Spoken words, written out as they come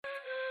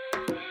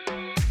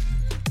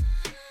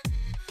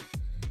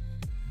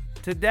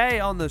Today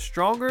on the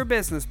Stronger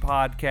Business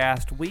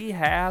Podcast, we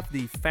have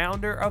the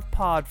founder of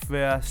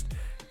Podfest,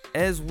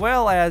 as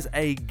well as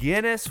a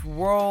Guinness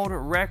World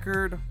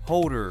Record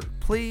holder.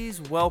 Please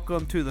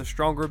welcome to the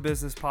Stronger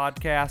Business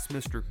Podcast,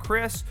 Mr.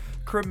 Chris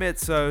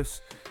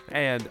Krimitsos,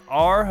 and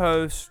our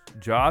hosts,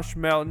 Josh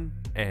Melton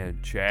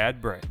and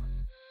Chad Brown.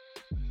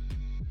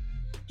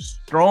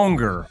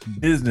 Stronger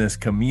business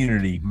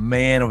community.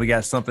 Man, we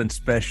got something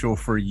special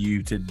for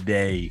you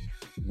today.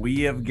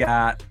 We have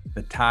got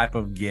the type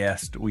of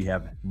guest we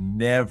have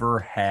never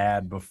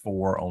had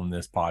before on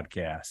this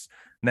podcast.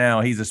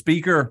 Now, he's a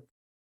speaker,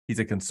 he's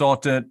a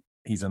consultant,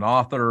 he's an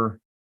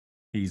author,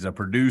 he's a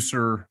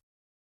producer,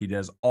 he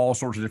does all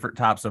sorts of different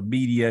types of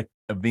media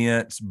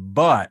events,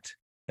 but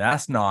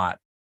that's not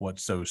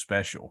what's so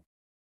special.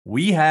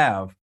 We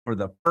have, for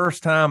the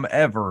first time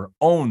ever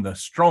on the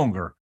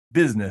Stronger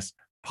Business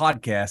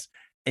Podcast,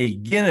 a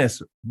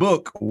Guinness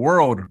Book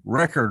World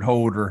Record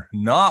holder,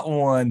 not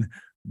one,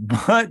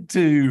 but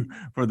two,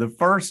 for the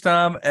first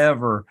time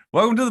ever.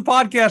 Welcome to the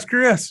podcast,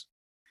 Chris.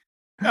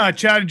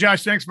 Chad and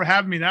Josh, thanks for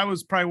having me. That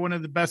was probably one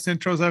of the best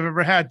intros I've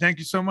ever had. Thank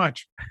you so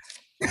much.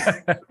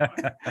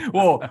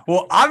 Well,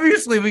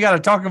 obviously we got to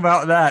talk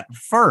about that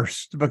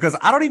first, because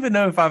I don't even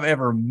know if I've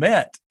ever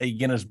met a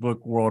Guinness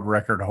Book World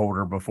Record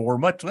holder before,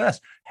 much less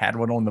had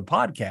one on the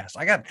podcast.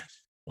 I got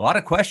a lot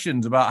of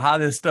questions about how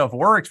this stuff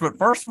works, but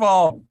first of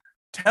all,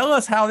 tell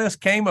us how this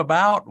came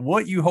about,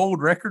 what you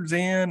hold records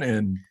in,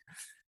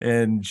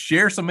 and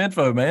share some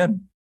info,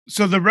 man.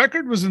 So the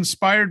record was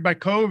inspired by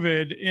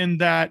COVID in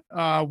that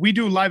we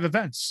do live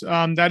events.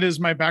 That is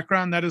my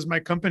background. That is my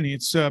company.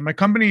 It's my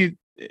company.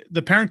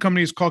 The parent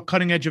company is called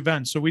Cutting Edge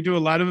Events. So we do a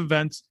lot of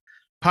events.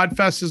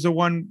 Podfest is the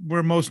one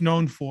we're most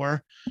known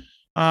for.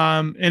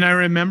 And I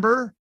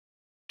remember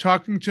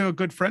talking to a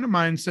good friend of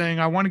mine saying,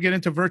 I want to get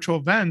into virtual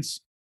events,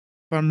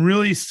 but I'm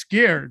really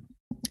scared.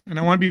 And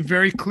I want to be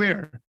very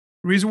clear.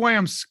 The reason why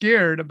I'm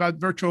scared about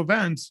virtual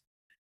events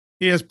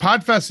is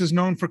Podfest is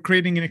known for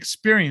creating an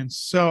experience.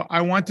 So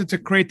I wanted to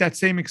create that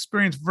same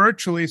experience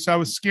virtually. So I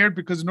was scared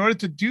because in order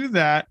to do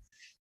that,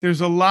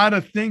 there's a lot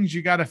of things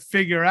you got to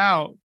figure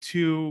out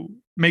to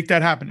make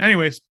that happen.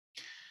 Anyways,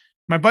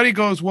 my buddy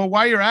goes, well,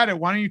 while you're at it,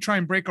 why don't you try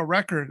and break a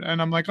record?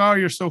 And I'm like, oh,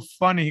 you're so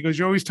funny. He goes,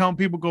 you're always telling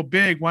people go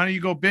big. Why don't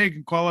you go big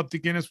and call up the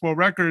Guinness World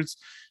Records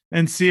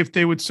and see if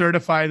they would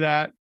certify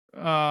that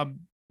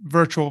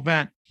virtual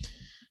event?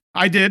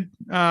 I did.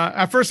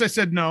 At first I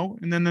said no.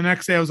 And then the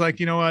next day I was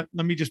like, you know what?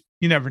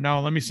 You never know.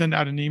 Let me send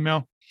out an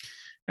email.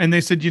 And they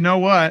said, you know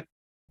what?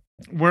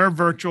 We're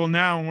virtual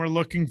now and we're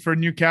looking for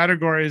new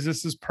categories.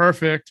 This is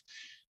perfect.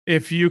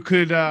 If you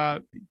could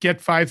get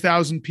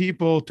 5,000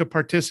 people to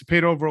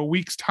participate over a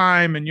week's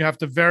time and you have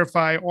to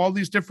verify all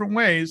these different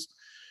ways,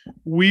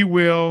 we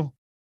will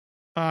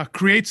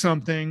create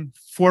something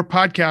for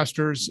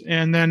podcasters.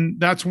 And then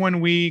that's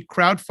when we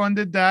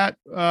crowdfunded that.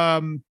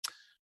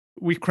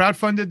 We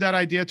crowdfunded that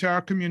idea to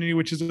our community,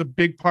 which is a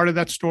big part of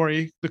that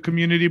story. The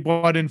community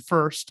bought in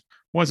first.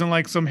 Wasn't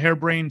like some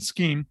harebrained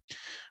scheme.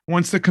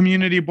 Once the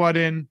community bought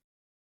in,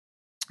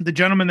 the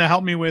gentleman that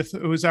helped me with,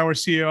 who's our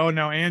CEO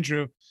now,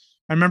 Andrew,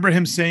 I remember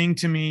him saying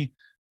to me,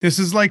 this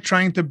is like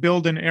trying to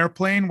build an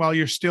airplane while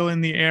you're still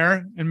in the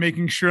air and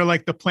making sure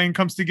like the plane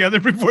comes together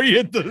before you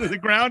hit the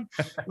ground.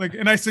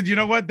 And I said, you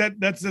know what?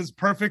 That's as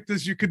perfect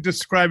as you could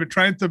describe it,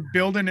 trying to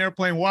build an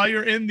airplane while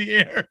you're in the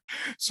air.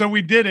 So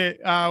we did it.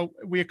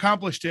 We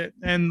accomplished it.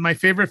 And my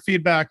favorite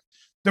feedback,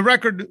 the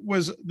record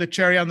was the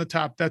cherry on the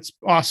top. That's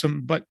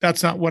awesome, but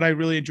that's not what I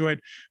really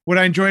enjoyed. What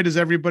I enjoyed is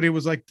everybody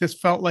was like, this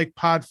felt like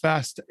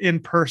Podfest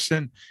in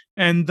person,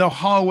 and the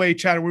hallway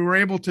chat. We were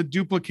able to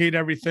duplicate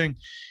everything.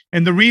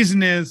 And the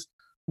reason is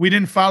we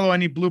didn't follow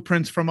any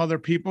blueprints from other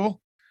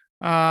people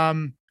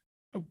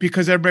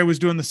because everybody was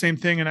doing the same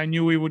thing. And I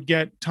knew we would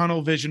get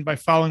tunnel vision by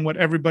following what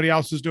everybody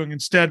else was doing.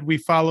 Instead, we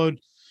followed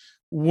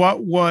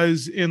what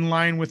was in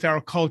line with our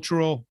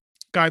cultural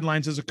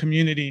guidelines as a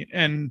community.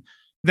 And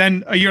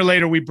then a year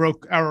later, we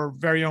broke our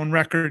very own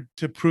record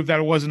to prove that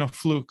it wasn't a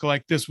fluke.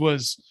 Like this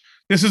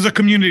is a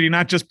community,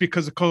 not just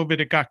because of COVID,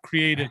 it got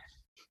created.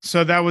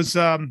 So that was,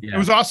 It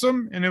was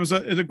awesome. And it was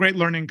a great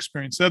learning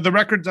experience. The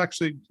record's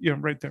actually,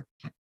 right there.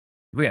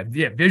 We have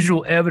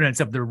visual evidence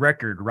of the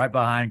record right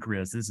behind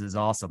Chris. This is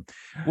awesome.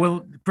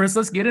 Well, Chris,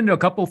 let's get into a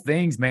couple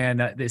things, man,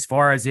 as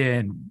far as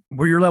in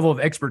where your level of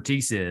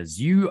expertise is.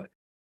 You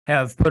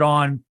have put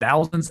on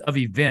thousands of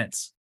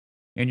events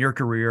in your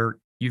career.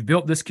 You've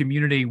built this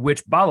community,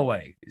 which, by the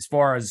way, as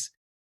far as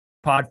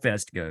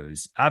Podfest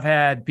goes, I've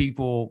had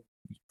people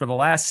for the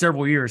last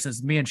several years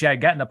since me and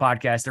Chad got in the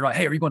podcast. They're like,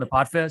 hey, are you going to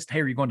Podfest?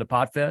 Hey, are you going to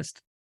Podfest?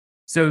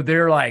 So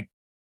they're like,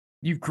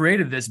 you've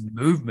created this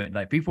movement.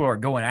 Like people are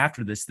going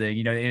after this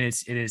thing, and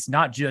it's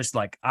not just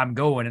like I'm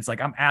going. It's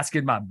like I'm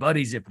asking my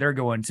buddies if they're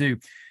going too.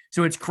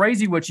 So it's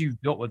crazy what you've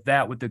built with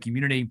that, with the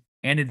community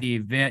and in the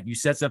event. You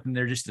said something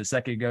there just a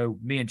second ago.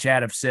 Me and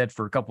Chad have said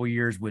for a couple of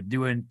years with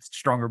doing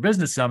Stronger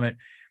Business Summit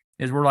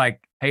is we're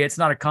like, hey, it's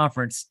not a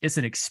conference, it's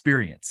an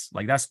experience.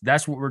 Like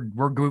that's what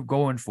we're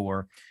going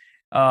for.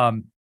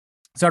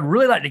 So I'd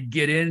really like to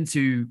get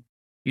into,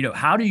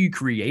 how do you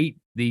create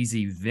these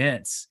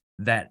events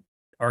that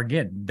are,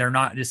 again, they're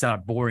not just a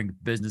boring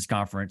business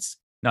conference.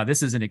 No,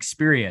 this is an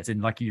experience.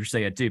 And like you're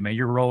saying too, man,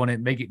 you're rolling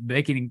it,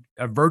 making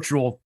a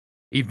virtual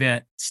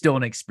event still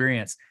an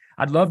experience.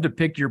 I'd love to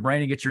pick your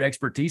brain and get your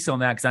expertise on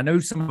that, because I know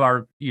some of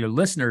our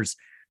listeners,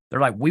 they're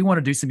like, we want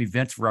to do some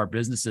events for our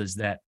businesses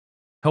that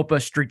help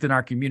us strengthen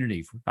our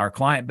community, our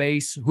client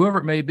base, whoever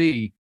it may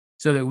be,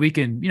 so that we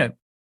can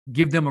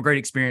give them a great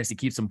experience that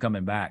keeps them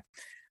coming back.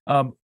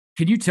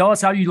 Can you tell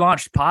us how you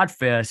launched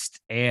PodFest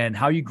and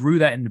how you grew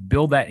that and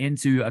build that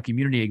into a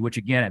community, which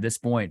again, at this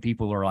point,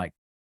 people are like,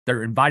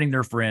 they're inviting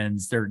their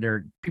friends,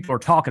 people are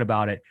talking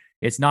about it.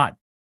 It's not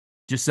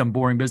just some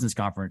boring business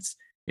conference.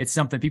 It's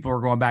something people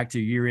are going back to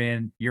year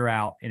in, year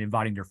out and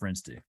inviting their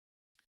friends to.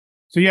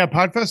 So yeah,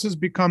 PodFest has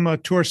become a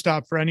tour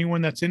stop for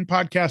anyone that's in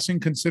podcasting,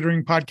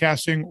 considering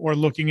podcasting, or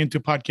looking into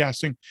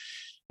podcasting.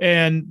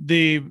 And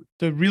the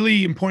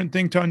really important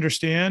thing to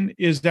understand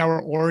is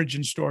our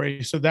origin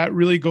story. So that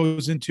really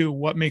goes into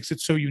what makes it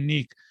so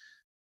unique.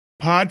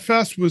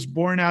 PodFest was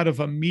born out of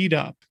a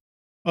meetup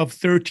of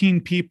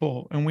 13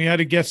 people, and we had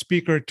a guest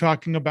speaker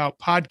talking about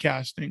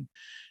podcasting.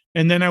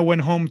 And then I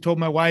went home, told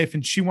my wife,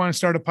 and she wanted to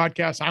start a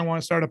podcast. I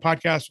want to start a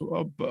podcast.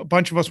 A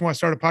bunch of us want to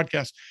start a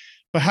podcast.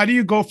 But how do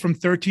you go from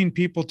 13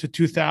 people to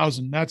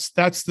 2,000? That's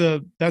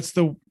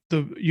the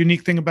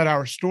unique thing about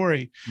our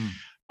story.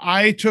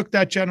 I took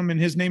that gentleman,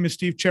 his name is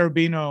Steve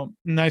Cherubino,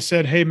 and I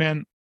said, hey,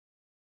 man,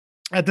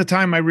 at the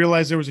time I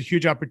realized there was a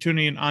huge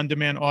opportunity in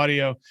on-demand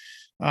audio.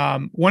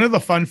 One of the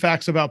fun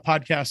facts about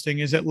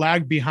podcasting is it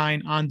lagged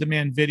behind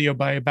on-demand video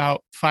by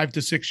about 5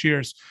 to 6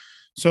 years.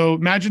 So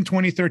imagine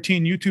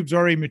 2013, YouTube's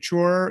already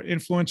mature.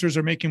 Influencers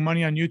are making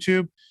money on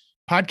YouTube.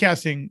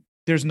 Podcasting,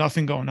 there's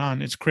nothing going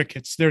on. It's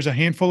crickets. There's a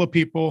handful of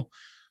people.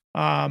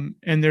 And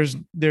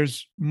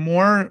there's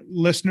more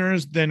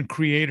listeners than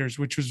creators,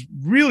 which was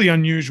really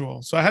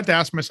unusual. So I had to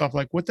ask myself,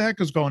 like, what the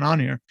heck is going on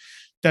here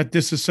that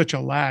this is such a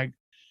lag?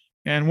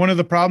 And one of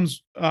the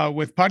problems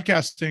with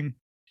podcasting,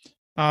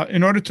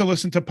 in order to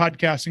listen to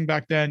podcasting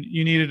back then,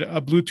 you needed a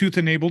Bluetooth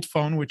enabled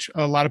phone, which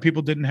a lot of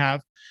people didn't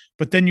have,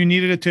 but then you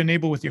needed it to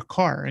enable with your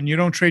car, and you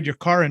don't trade your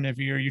car in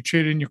every year. You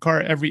trade in your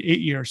car every 8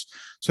 years.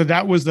 So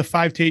that was the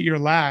 5 to 8 year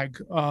lag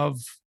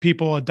of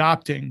people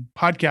adopting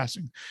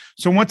podcasting.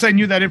 So once I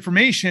knew that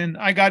information,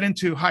 I got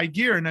into high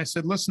gear and I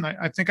said, listen,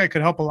 I think I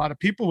could help a lot of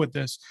people with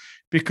this,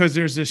 because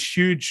there's this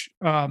huge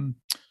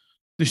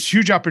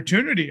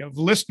opportunity of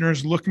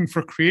listeners looking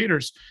for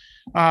creators.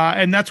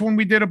 And that's when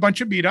we did a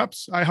bunch of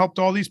meetups. I helped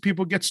all these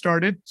people get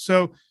started.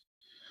 So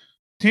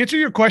to answer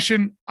your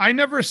question, I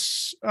never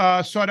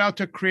sought out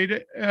to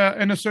create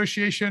an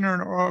association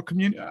or a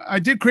community. I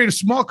did create a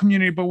small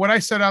community, but what I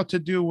set out to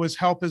do was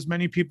help as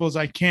many people as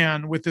I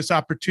can with this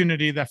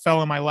opportunity that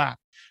fell in my lap.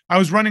 I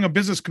was running a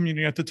business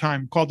community at the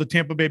time called the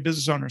Tampa Bay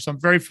Business Owners. So I'm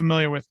very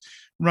familiar with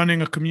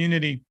running a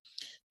community.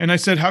 And I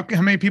said, how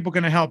many people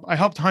can I help? I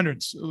helped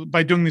hundreds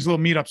by doing these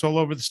little meetups all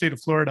over the state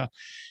of Florida.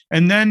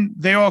 And then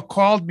they all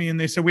called me and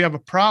they said, we have a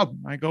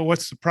problem. I go,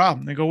 what's the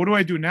problem? They go, what do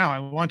I do now? I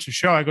launch a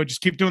show. I go,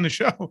 just keep doing the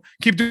show.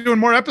 Keep doing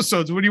more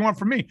episodes. What do you want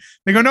from me?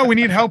 They go, no, we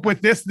need help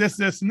with this, this,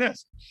 this, and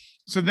this.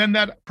 So then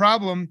that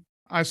problem,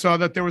 I saw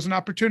that there was an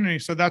opportunity.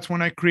 So that's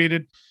when I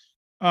created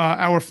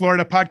our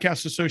Florida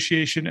Podcast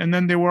Association. And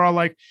then they were all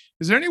like,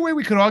 is there any way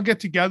we could all get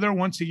together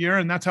once a year?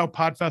 And that's how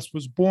PodFest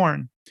was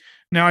born.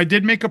 Now, I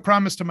did make a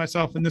promise to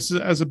myself, and this is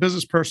as a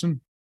business person,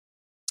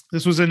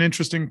 this was an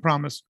interesting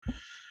promise.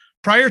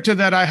 Prior to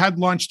that, I had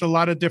launched a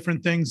lot of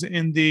different things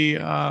in the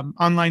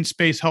online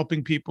space,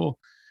 helping people,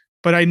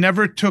 but I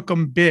never took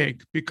them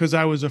big because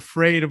I was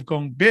afraid of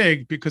going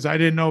big, because I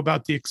didn't know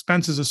about the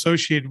expenses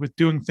associated with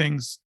doing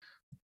things,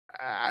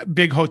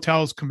 big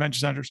hotels, convention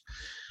centers.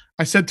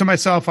 I said to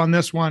myself on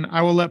this one,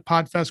 I will let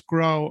PodFest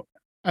grow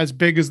as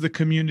big as the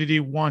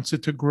community wants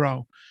it to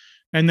grow.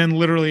 And then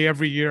literally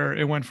every year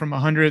it went from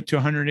 100 to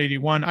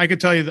 181. I could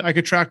tell you that I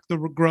could track the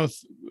growth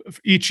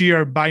each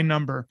year by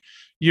number.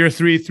 Year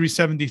 3,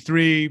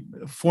 373,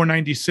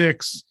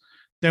 496.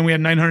 Then we had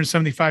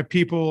 975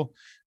 people.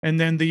 And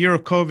then the year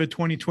of COVID,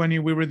 2020,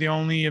 we were the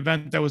only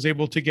event that was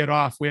able to get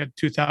off. We had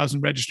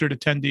 2,000 registered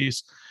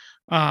attendees.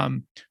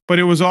 But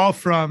it was all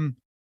from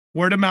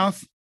word of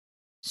mouth,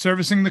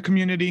 servicing the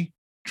community,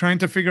 trying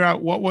to figure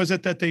out what was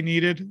it that they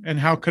needed and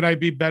how could I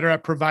be better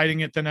at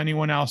providing it than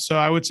anyone else. So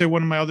I would say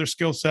one of my other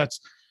skill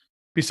sets,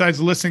 besides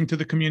listening to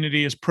the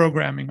community, is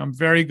programming. I'm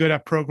very good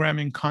at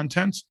programming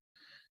content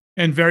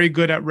and very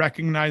good at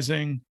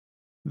recognizing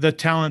the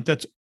talent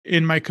that's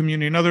in my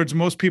community. In other words,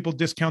 most people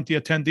discount the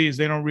attendees.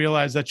 They don't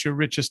realize that your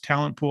richest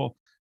talent pool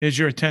is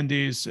your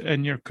attendees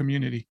and your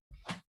community.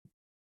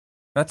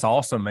 That's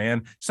awesome,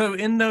 man. So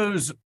in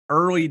those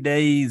early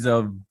days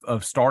of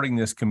starting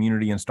this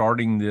community and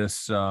starting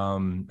this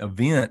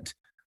event,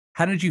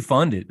 how did you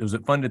fund it? Was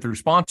it funded through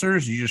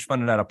sponsors? You just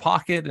funded out of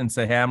pocket and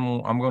say, hey,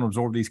 I'm going to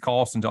absorb these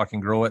costs until I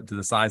can grow it to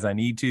the size I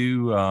need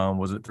to?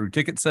 Was it through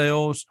ticket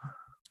sales?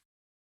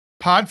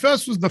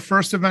 PodFest was the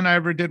first event I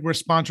ever did where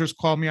sponsors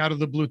called me out of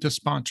the blue to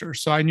sponsor.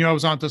 So I knew I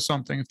was onto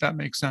something, if that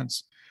makes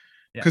sense.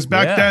 Because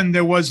back then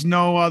there was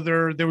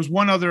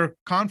one other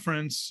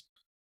conference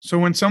So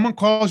when someone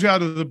calls you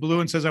out of the blue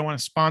and says, I want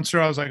to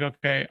sponsor, I was like,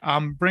 okay,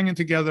 I'm bringing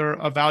together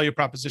a value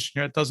proposition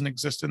here that doesn't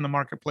exist in the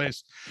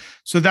marketplace.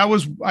 So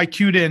I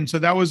queued in. So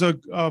that was a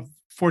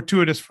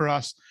fortuitous for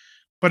us.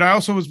 But I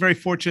also was very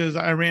fortunate.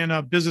 I ran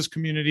a business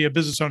community of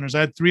business owners. I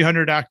had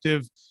 300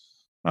 active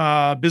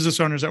business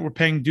owners that were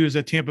paying dues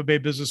at Tampa Bay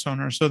Business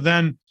Owners. So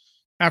then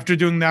after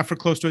doing that for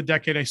close to a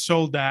decade, I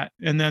sold that.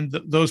 And then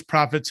those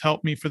profits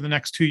helped me for the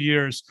next 2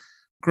 years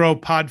grow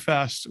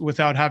Podfest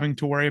without having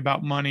to worry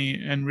about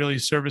money and really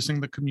servicing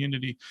the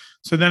community.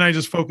 So then I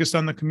just focused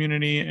on the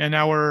community, and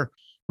our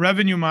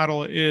revenue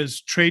model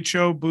is trade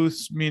show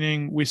booths,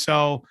 meaning we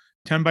sell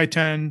 10 by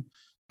 10,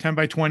 10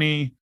 by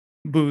 20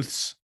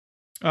 booths,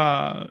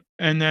 and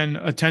then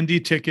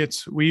attendee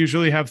tickets. We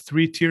usually have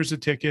 3 tiers of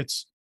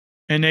tickets,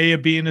 an A, a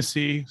B, and a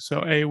C.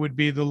 So A would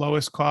be the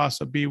lowest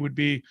cost. A B would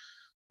be,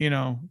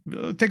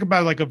 think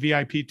about like a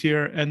VIP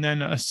tier, and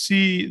then a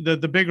C,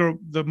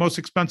 the most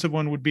expensive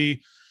one would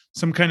be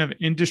some kind of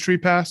industry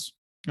pass,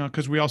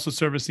 because we also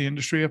service the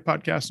industry of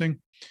podcasting.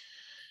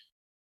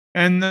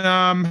 And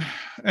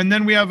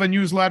then we have a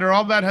newsletter.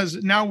 All that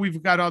now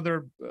we've got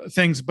other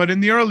things, but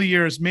in the early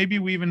years, maybe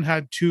we even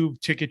had 2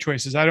 ticket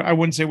choices. I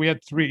wouldn't say we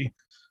had 3,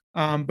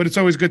 but it's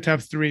always good to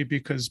have 3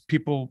 because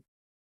people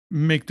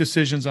make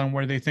decisions on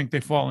where they think they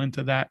fall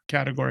into that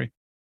category.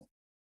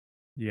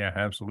 Yeah,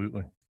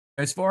 absolutely.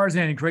 As far as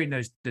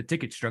creating the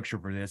ticket structure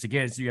for this,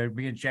 again, so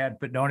me and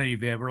Chad putting on an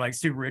event, we're like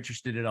super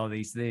interested in all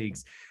these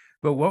things.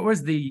 But what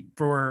was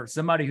for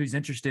somebody who's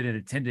interested in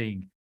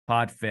attending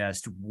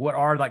Podfest, what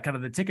are like kind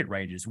of the ticket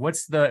ranges?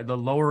 What's the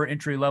lower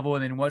entry level?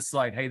 And then what's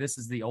like, hey, this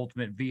is the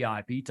ultimate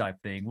VIP type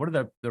thing. What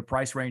are the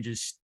price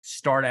ranges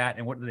start at,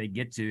 and what do they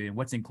get to, and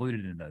what's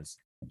included in those?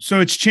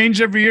 So it's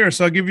changed every year.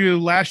 So I'll give you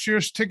last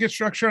year's ticket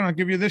structure, and I'll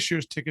give you this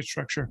year's ticket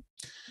structure.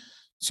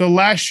 So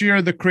last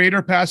year, the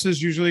creator passes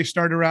usually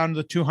start around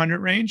the 200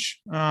 range.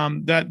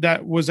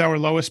 That was our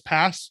lowest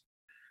pass.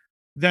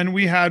 Then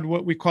we had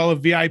what we call a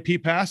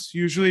VIP pass.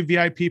 Usually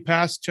VIP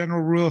pass,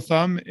 general rule of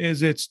thumb,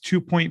 is it's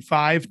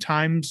 2.5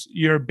 times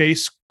your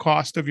base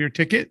cost of your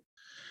ticket.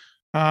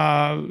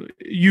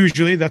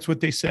 Usually that's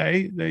what they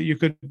say that you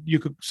could.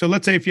 So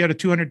let's say if you had a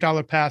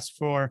 $200 pass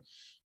for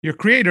your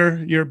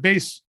creator, your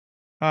base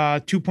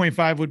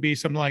 2.5 would be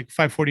something like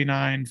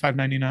 $549,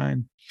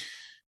 $599.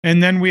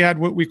 And then we had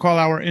what we call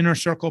our inner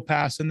circle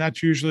pass, and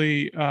that's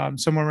usually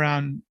somewhere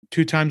around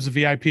 2 times the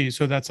VIP.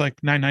 So that's like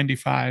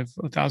 $995,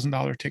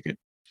 $1,000 ticket.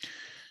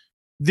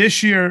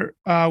 This year,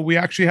 we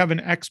actually have an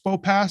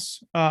expo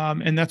pass,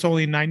 and that's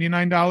only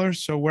 $99.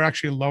 So we're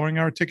actually lowering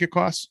our ticket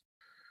costs.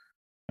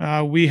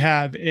 We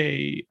have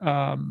the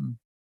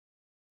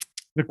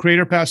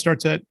creator pass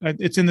starts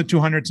it's in the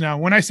 200s now.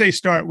 When I say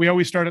start, we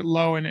always start at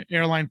low and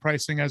airline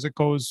pricing as it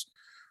goes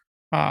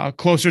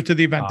closer to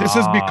the event. This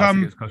has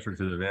become closer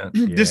to the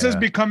event. This has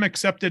become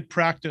accepted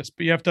practice,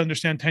 but you have to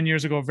understand 10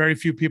 years ago, very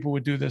few people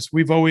would do this.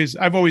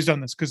 I've always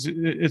done this because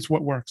it's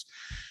what works.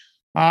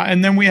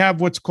 And then we have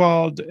what's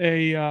called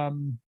a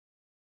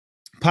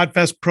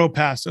Podfest Pro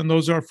Pass, and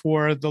those are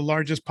for the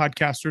largest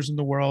podcasters in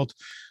the world.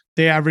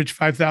 They average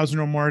 5,000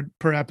 or more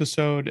per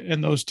episode,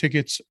 and those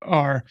tickets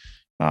are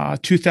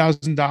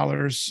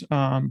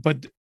 $2,000.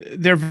 But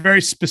they're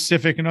very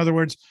specific. In other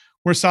words,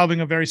 we're solving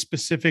a very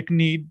specific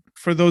need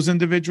for those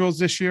individuals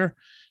this year.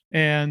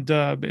 And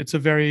it's a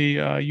very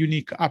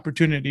unique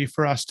opportunity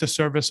for us to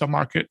service a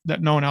market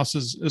that no one else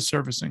is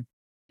servicing.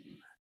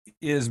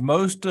 Is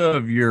most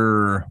of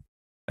your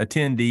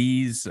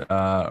attendees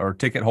or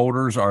ticket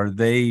holders, are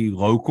they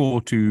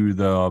local to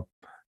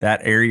that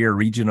area,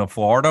 region of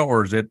Florida,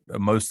 or is it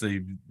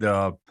mostly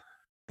the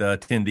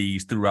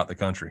attendees throughout the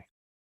country?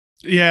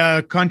 Yeah,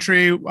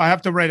 country. I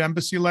have to write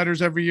embassy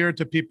letters every year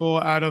to people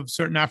out of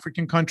certain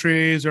African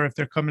countries, or if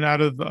they're coming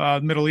out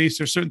of Middle East,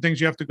 there's certain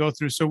things you have to go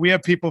through. So we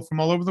have people from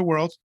all over the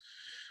world.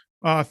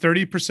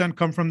 30%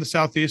 come from the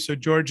Southeast. So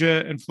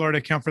Georgia and Florida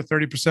account for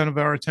 30% of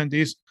our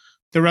attendees.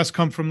 The rest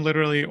come from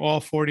literally all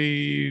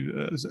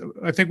 40.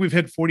 I think we've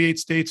hit 48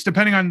 states,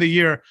 depending on the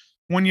year.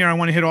 One year I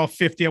want to hit all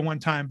 50 at one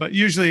time, but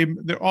usually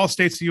they're all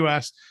states, the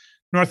U.S.,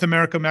 North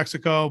America,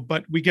 Mexico,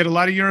 but we get a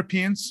lot of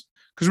Europeans.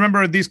 Because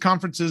remember, these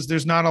conferences,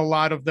 there's not a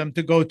lot of them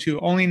to go to.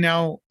 Only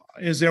now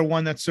is there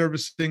one that's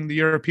servicing the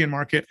European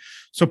market.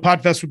 So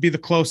Podfest would be the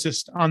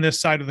closest on this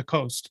side of the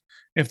coast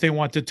if they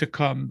wanted to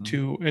come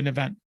to an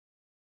event.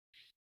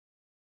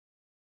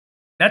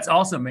 That's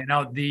awesome, man.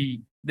 Now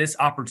this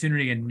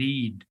opportunity and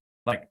need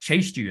like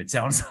chased you. It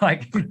sounds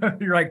like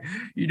you're like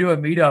you do a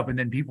meetup, and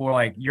then people are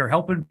like you're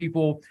helping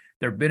people.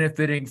 They're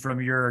benefiting from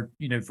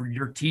from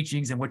your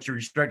teachings and what you're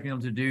instructing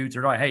them to do.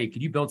 They're like, hey,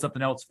 can you build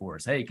something else for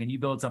us? Hey, can you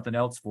build something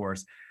else for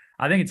us?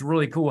 I think it's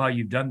really cool how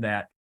you've done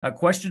that. A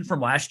question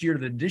from last year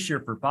to this year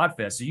for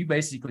Podfest. So you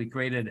basically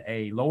created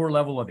a lower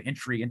level of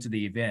entry into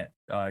the event,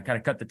 kind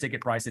of cut the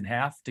ticket price in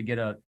half to get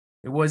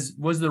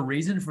was the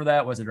reason for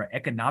that? Was it an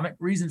economic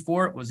reason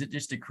for it? Was it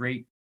just to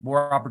create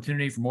more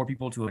opportunity for more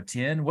people to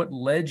attend? What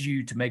led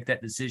you to make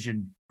that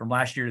decision from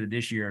last year to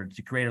this year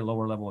to create a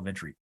lower level of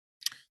entry?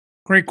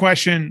 Great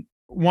question.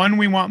 One,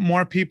 we want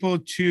more people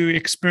to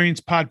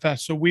experience PodFest.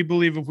 So we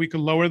believe if we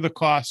could lower the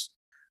cost,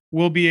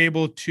 we'll be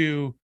able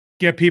to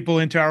get people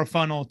into our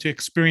funnel to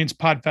experience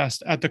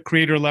PodFest at the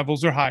creator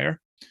levels or higher.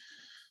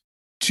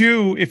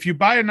 Two, if you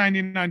buy a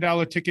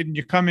 $99 ticket and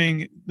you're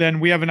coming, then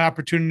we have an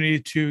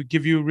opportunity to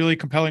give you really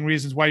compelling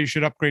reasons why you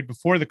should upgrade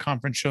before the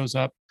conference shows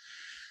up.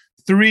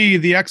 Three,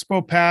 the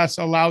Expo Pass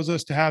allows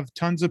us to have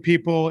tons of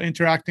people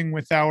interacting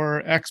with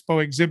our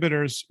Expo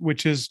exhibitors,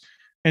 which is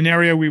an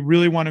area we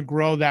really want to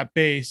grow that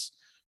base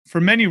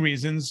for many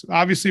reasons.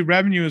 Obviously,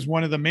 revenue is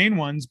one of the main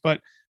ones, but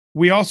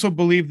we also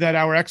believe that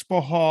our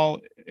Expo Hall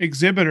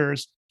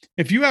exhibitors,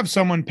 if you have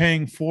someone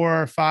paying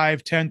 $4,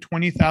 $5, $10,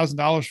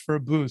 $20,000 for a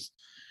booth,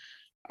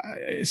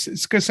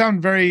 it's going to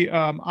sound very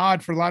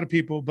odd for a lot of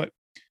people, but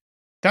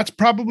that's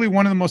probably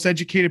one of the most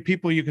educated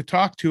people you could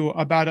talk to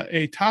about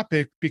a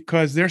topic,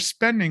 because they're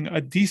spending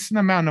a decent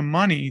amount of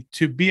money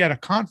to be at a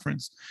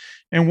conference.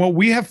 And what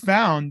we have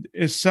found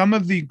is some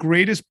of the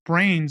greatest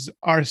brains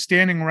are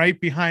standing right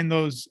behind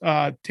those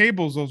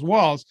tables, those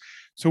walls.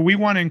 So we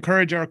want to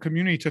encourage our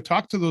community to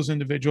talk to those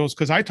individuals,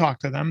 because I talk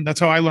to them. That's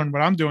how I learned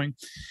what I'm doing.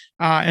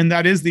 And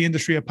that is the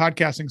industry of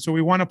podcasting. So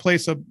we want to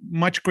place a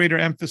much greater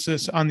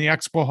emphasis on the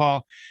Expo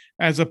Hall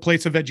as a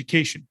place of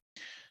education.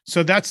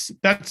 So that's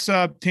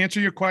to answer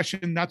your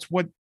question, that's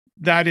what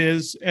that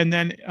is. And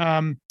then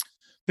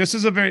this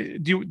is a very,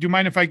 do you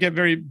mind if I get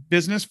very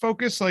business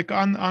focused, like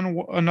on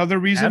another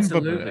reason?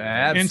 Absolutely. But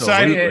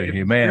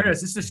Absolutely, man.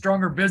 Chris, this is a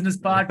stronger business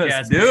podcast.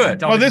 Let's do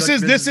it. Well, this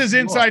is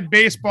inside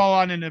baseball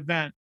on an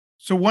event.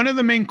 So one of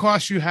the main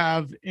costs you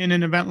have in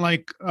an event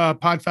like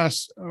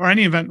PodFest or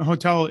any event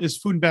hotel is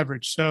food and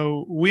beverage.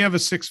 So we have a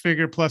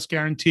 6-figure plus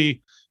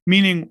guarantee,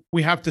 meaning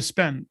we have to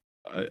spend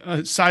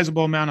a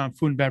sizable amount on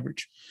food and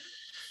beverage.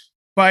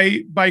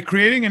 By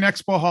creating an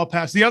Expo Hall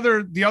Pass, the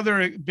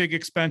other big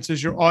expense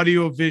is your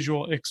audio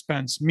visual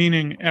expense,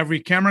 meaning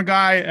every camera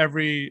guy,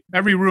 every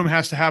room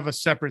has to have a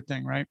separate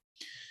thing, right?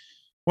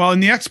 Well, in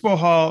the Expo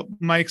Hall,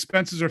 my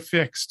expenses are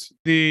fixed.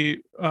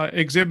 The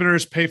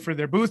exhibitors pay for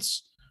their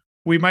booths.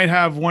 We might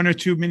have 1 or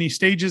 2 mini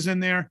stages in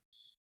there.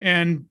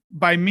 And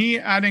by me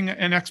adding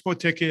an Expo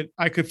ticket,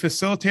 I could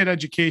facilitate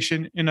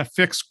education in a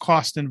fixed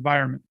cost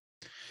environment.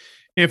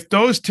 If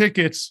those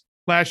tickets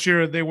last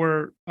year, they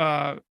were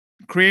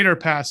creator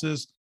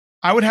passes,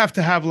 I would have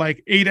to have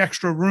like 8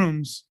 extra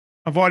rooms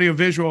of audio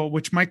visual,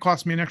 which might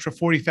cost me an extra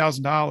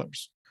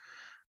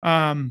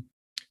 $40,000.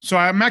 So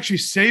I'm actually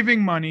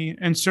saving money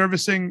and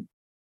servicing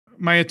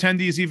my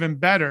attendees even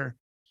better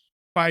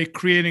by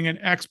creating an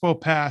Expo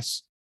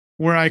Pass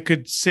where I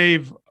could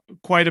save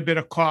quite a bit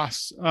of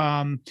costs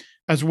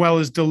as well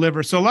as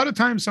deliver. So a lot of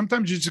times,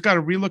 sometimes you just got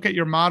to relook at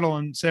your model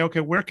and say,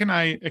 okay, where can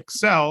I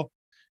excel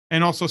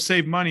and also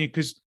save money?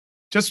 Because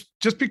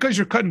just because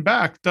you're cutting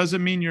back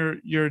doesn't mean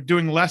you're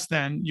doing less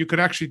than. You could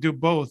actually do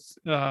both,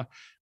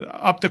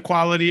 up the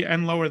quality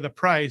and lower the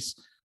price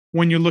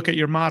when you look at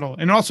your model.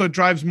 And also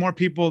drives more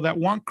people that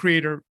want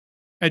creator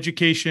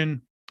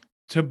education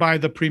to buy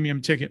the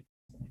premium ticket.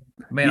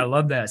 Man, I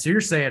love that. So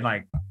you're saying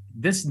like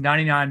this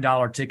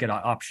 $99 ticket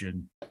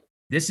option,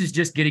 this is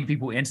just getting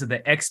people into the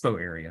expo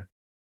area,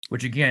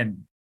 which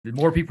again, the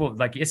more people,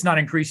 like, it's not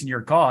increasing your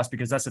cost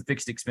because that's a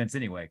fixed expense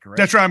anyway, correct?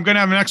 That's right. I'm going to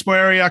have an expo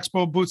area.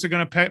 Expo booths are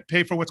going to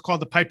pay for what's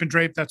called the pipe and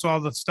drape. That's all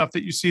the stuff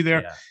that you see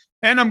there. Yeah.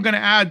 And I'm going to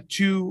add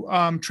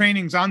 2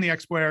 trainings on the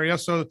expo area.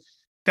 So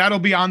that'll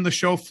be on the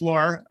show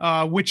floor,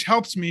 which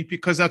helps me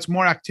because that's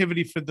more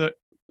activity for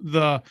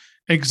the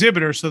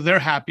exhibitor. So they're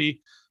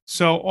happy.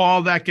 So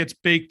all that gets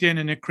baked in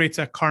and it creates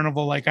that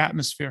carnival-like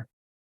atmosphere.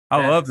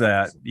 I love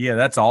that. Yeah,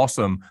 that's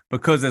awesome.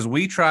 Because as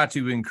we try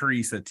to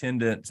increase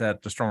attendance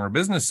at the Stronger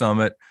Business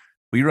Summit,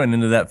 we run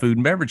into that food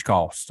and beverage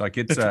cost. Like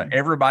it's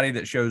everybody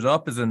that shows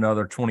up is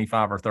another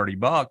 $25 or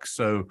 $30.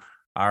 So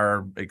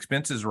our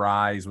expenses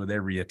rise with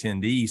every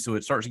attendee. So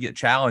it starts to get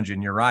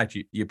challenging. You're right.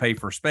 You pay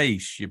for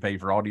space, you pay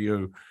for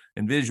audio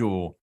and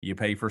visual, you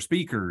pay for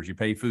speakers, you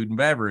pay food and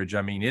beverage.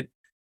 I mean,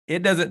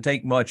 it doesn't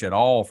take much at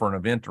all for an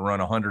event to run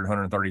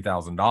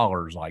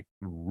 $130,000, like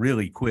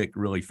really quick,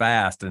 really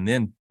fast, and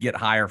then get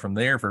higher from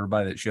there for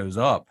everybody that shows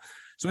up.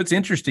 So it's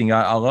interesting.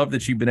 I love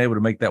that you've been able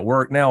to make that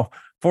work. Now,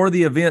 for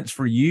the events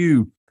for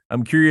you,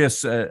 I'm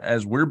curious,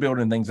 as we're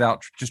building things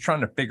out, just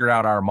trying to figure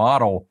out our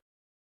model.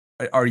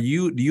 Do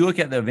you look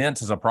at the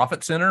events as a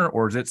profit center,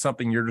 or is it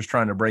something you're just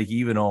trying to break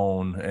even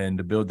on and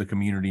to build the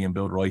community and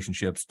build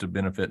relationships to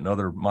benefit and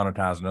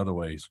monetize in other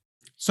ways?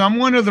 So I'm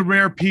one of the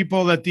rare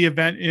people that the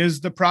event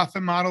is the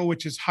profit model,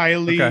 which is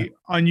highly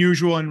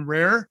unusual and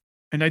rare.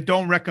 And I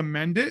don't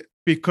recommend it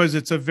because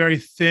it's a very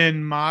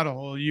thin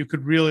model. You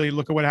could really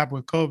look at what happened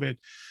with COVID.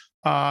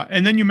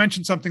 And then you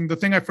mentioned something. The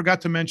thing I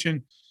forgot to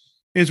mention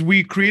is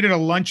we created a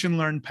lunch and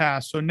learn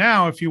pass. So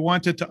now if you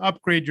wanted to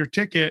upgrade your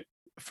ticket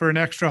for an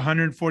extra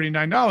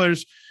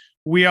 $149,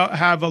 we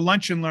have a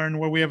lunch and learn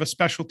where we have a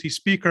specialty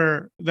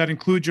speaker that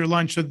includes your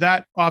lunch. So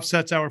that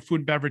offsets our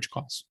food and beverage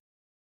costs.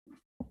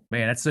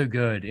 Man, that's so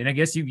good. And I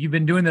guess you've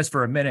been doing this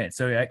for a minute.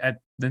 So I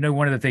know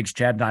one of the things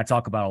Chad and I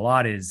talk about a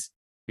lot is,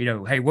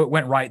 hey, what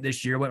went right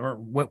this year?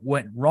 What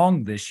went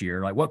wrong this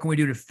year? Like, what can we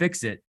do to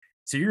fix it?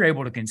 So you're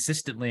able to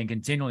consistently and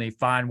continually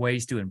find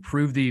ways to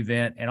improve the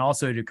event and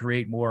also to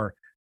create more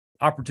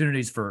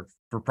opportunities for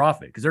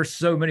profit, because there's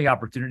so many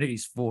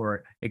opportunities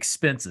for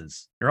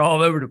expenses. They're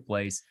all over the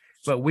place,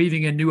 but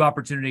weaving in new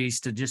opportunities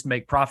to just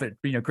make profit,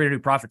 create a new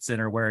profit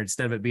center where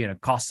instead of it being a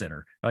cost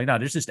center, like, no,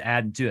 there's just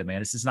adding to it,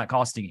 man. It's just not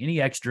costing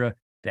any extra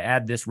to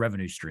add this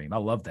revenue stream. I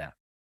love that.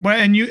 Well,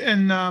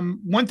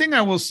 one thing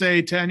I will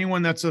say to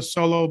anyone that's a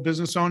solo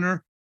business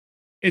owner,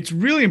 it's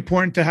really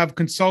important to have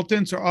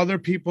consultants or other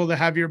people that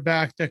have your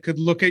back that could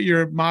look at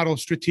your model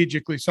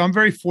strategically. So I'm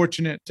very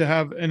fortunate to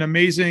have an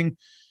amazing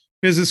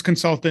business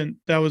consultant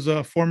that was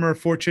a former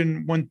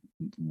Fortune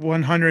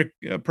 100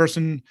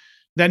 person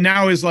that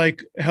now is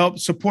like help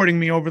supporting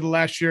me over the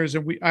last years.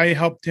 And I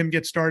helped him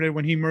get started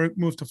when he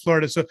moved to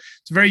Florida. So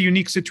it's a very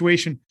unique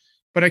situation,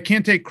 but I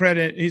can't take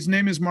credit. His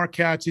name is Mark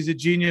Katz. He's a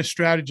genius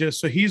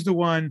strategist. So he's the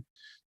one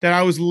that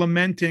I was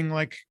lamenting,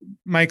 like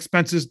my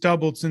expenses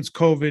doubled since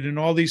COVID and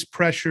all these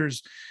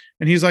pressures.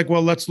 And he's like,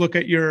 well, let's look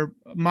at your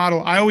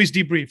model. I always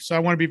debrief. So I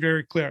want to be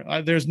very clear.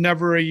 There's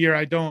never a year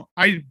I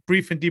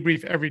brief and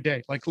debrief every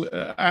day, like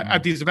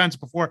at these events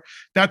before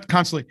that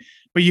constantly.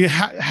 But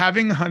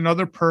having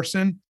another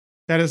person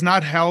that is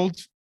not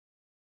held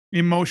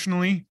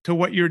emotionally to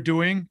what you're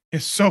doing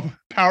is so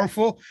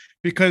powerful,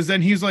 because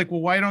then he's like,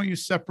 well, why don't you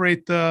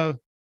separate the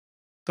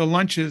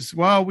lunches?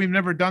 Well, we've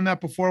never done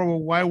that before.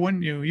 Well, why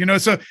wouldn't you?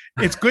 So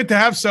it's good to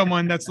have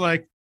someone that's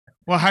like,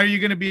 well, how are you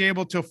going to be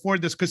able to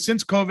afford this? Because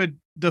since COVID,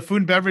 the food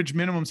and beverage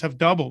minimums have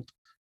doubled.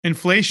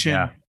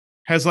 Inflation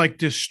has like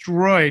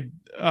destroyed.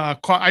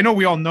 I know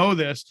we all know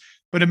this,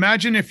 but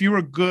imagine if you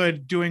were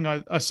good doing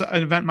an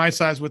event my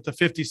size with the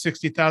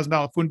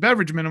 $50,000-$60,000 food and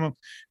beverage minimum,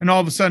 and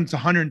all of a sudden it's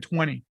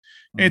 120.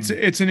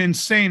 It's an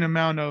insane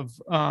amount of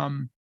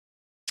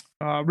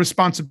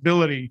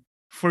responsibility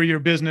for your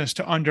business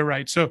to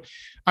underwrite. So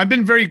I've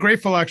been very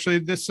grateful, actually.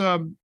 This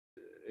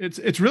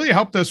it's really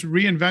helped us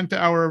reinvent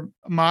our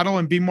model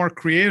and be more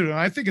creative. And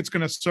I think it's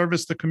going to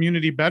service the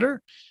community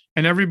better,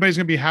 and everybody's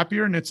going to be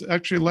happier. And it's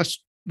actually less.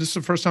 This is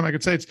the first time I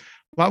could say it's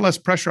a lot less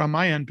pressure on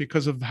my end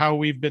because of how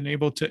we've been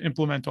able to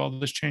implement all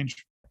this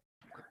change.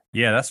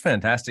 Yeah, that's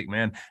fantastic,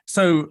 man.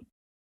 So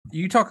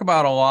you talk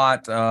about a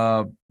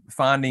lot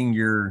finding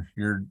your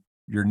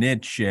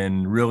niche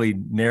and really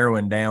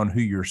narrowing down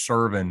who you're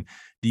serving.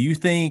 Do you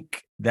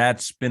think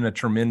that's been a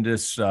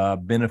tremendous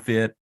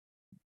benefit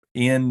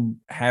in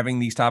having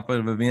these type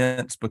of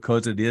events,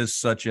 because it is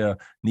such a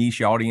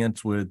niche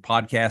audience with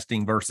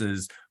podcasting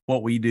versus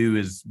what we do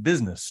is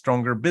business,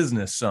 Stronger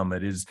Business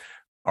Summit? Do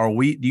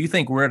you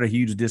think we're at a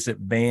huge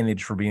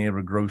disadvantage for being able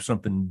to grow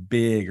something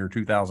big or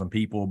 2,000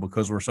 people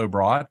because we're so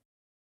broad?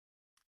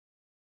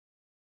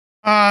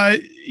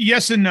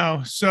 Yes and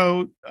no.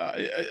 So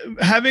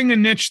having a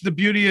niche, the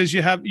beauty is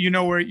you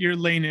know where your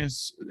lane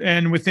is,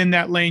 and within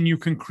that lane you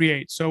can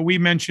create. So we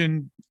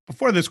mentioned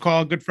before this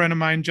call, a good friend of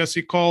mine,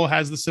 Jesse Cole,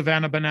 has the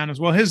Savannah Bananas.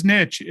 Well, his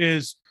niche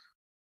is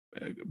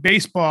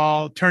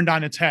baseball turned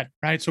on its head,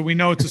 right? So we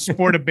know it's a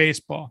sport of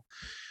baseball.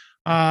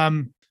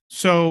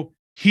 So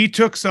he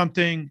took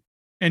something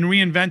and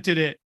reinvented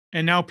it,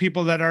 and now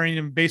people that aren't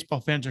even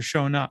baseball fans are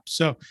showing up.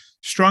 So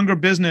Stronger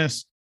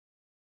Business,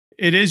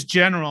 it is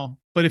general,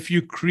 but if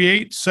you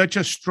create such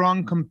a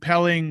strong,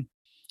 compelling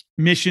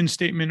mission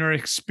statement or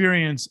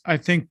experience, I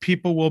think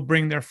people will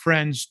bring their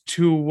friends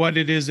to what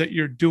it is that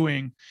you're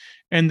doing,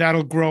 and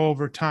that'll grow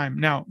over time.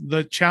 Now,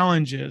 the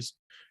challenge is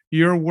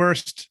your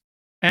worst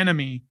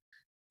enemy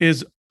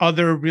is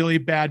other really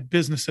bad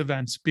business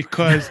events,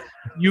 because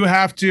you're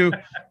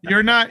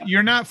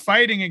not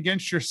fighting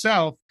against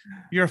yourself.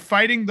 You're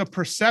fighting the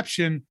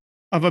perception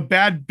of a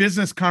bad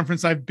business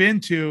conference I've been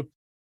to,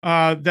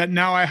 that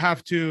now I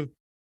have to,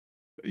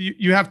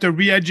 you have to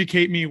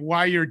re-educate me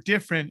why you're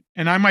different.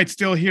 And I might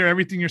still hear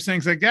everything you're saying.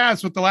 It's like, yeah,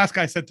 that's what the last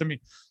guy said to me.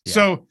 Yeah.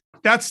 So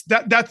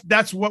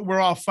that's what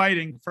we're all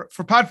fighting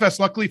for PodFest.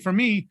 Luckily for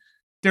me,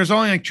 there's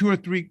only like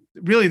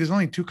there's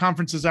only two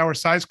conferences our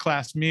size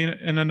class, me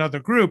and another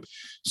group.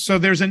 So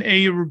there's an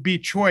A or B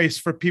choice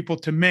for people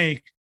to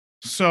make.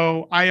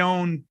 So I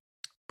own,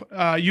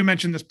 you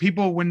mentioned this,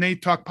 people, when they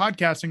talk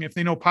podcasting, if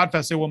they know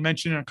PodFest, they will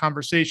mention in a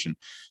conversation.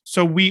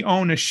 So we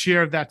own a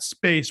share of that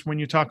space when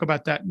you talk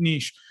about that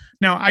niche.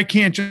 Now, I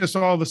can't just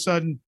all of a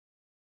sudden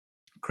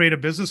create a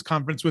business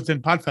conference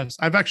within PodFest.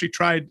 I've actually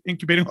tried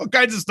incubating all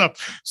kinds of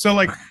stuff. So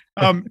like,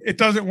 it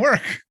doesn't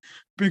work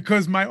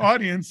because my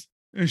audience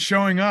is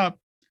showing up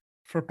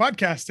for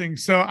podcasting.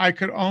 So I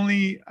could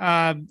only,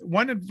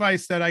 one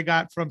advice that I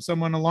got from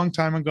someone a long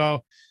time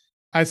ago,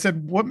 I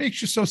said, what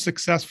makes you so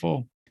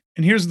successful?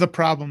 And here's the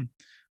problem.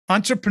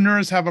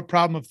 Entrepreneurs have a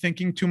problem of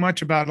thinking too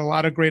much about a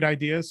lot of great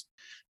ideas.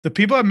 The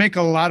people that make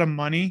a lot of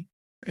money,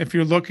 if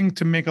you're looking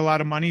to make a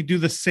lot of money, do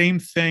the same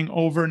thing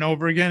over and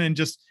over again and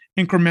just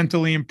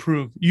incrementally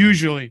improve.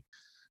 Usually,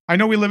 I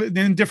know we live in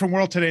a different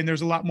world today and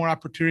there's a lot more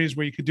opportunities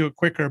where you could do it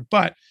quicker,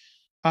 but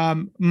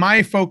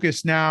my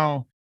focus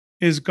now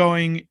is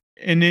going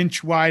an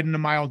inch wide and a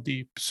mile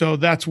deep. So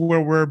that's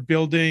where we're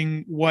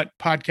building what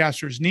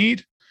podcasters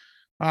need.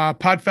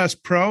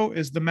 Podfest Pro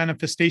is the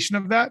manifestation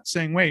of that,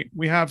 saying, wait,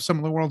 we have some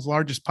of the world's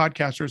largest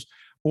podcasters.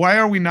 Why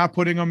are we not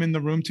putting them in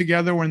the room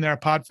together when they're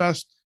at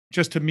Podfest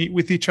just to meet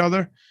with each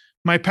other?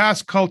 My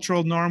past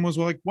cultural norm was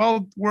like,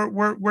 well,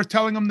 we're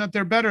telling them that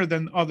they're better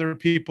than other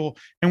people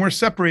and we're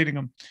separating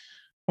them.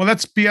 Well,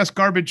 that's BS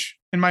garbage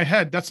in my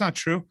head. That's not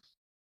true.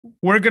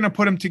 We're going to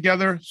put them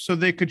together so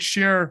they could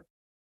share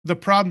the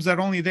problems that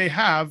only they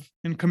have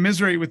and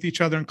commiserate with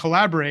each other and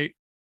collaborate.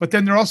 But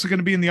then they're also going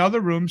to be in the other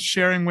rooms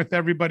sharing with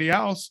everybody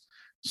else.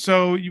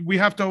 So we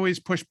have to always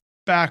push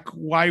back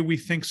why we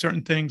think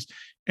certain things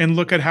and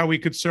look at how we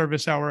could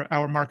service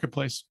our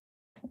marketplace.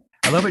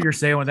 I love what you're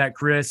saying with that,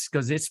 Chris,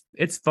 because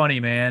it's funny,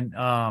 man.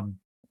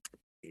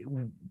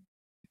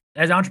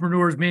 As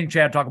entrepreneurs, me and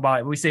Chad talk about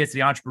it, we say it's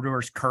the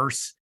entrepreneur's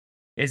curse,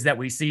 is that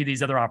we see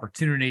these other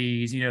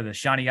opportunities, the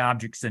shiny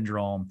object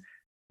syndrome.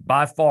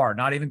 By far,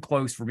 not even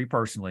close for me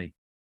personally.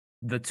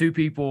 The two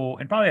people,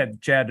 and probably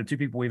Chad, the two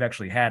people we've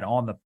actually had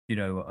on the,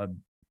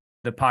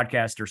 the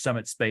podcast or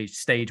summit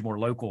stage more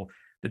local,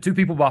 the two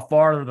people by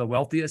far are the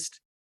wealthiest.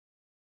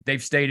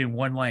 They've stayed in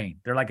one lane.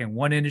 They're like in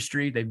one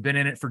industry. They've been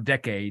in it for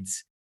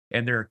decades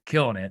and they're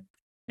killing it.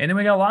 And then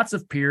we got lots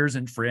of peers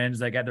and friends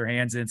that got their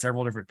hands in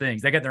several different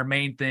things. They got their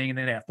main thing and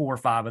then they have 4 or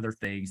 5 other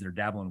things they're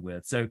dabbling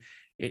with. So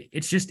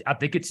it's just, I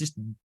think it's just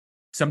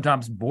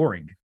sometimes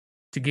boring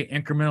to get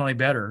incrementally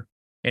better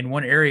in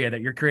one area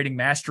that you're creating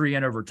mastery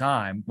in over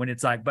time, when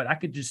it's like, but I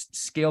could just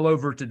scale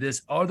over to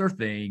this other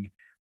thing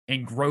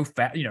and grow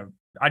fast.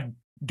 I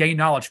gain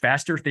knowledge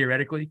faster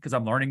theoretically because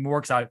I'm learning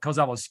more because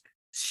I was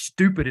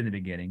stupid in the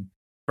beginning,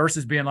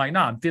 versus being like,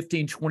 I'm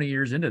 15, 20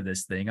 years into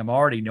this thing. I'm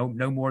already no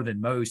more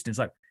than most. And it's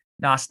like,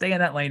 stay in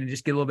that lane and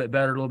just get a little bit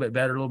better, a little bit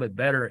better, a little bit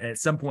better. And at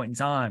some point in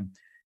time,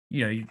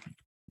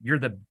 you're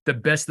the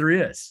best there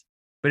is.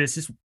 But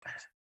it's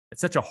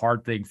such a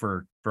hard thing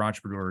for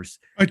entrepreneurs.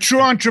 A true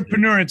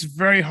entrepreneur, it's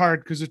very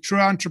hard because a true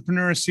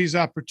entrepreneur sees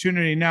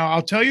opportunity. Now,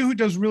 I'll tell you who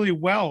does really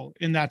well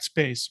in that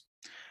space.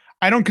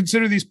 I don't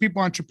consider these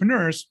people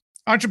entrepreneurs.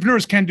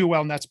 Entrepreneurs can do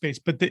well in that space,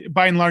 but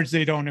by and large,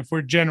 they don't, if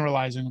we're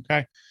generalizing,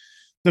 okay?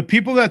 The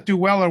people that do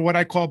well are what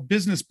I call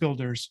business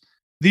builders.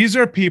 These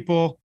are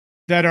people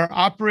that are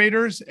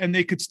operators and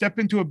they could step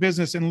into a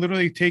business and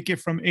literally take it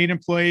from 8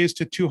 employees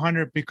to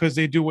 200 because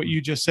they do what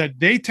you just said.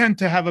 They tend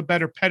to have a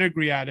better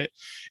pedigree at it.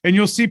 And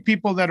you'll see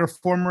people that are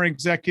former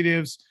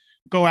executives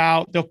go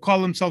out, they'll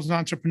call themselves an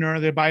entrepreneur,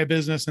 they buy a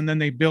business and then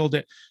they build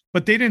it.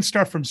 But they didn't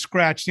start from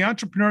scratch. The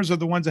entrepreneurs are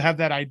the ones that have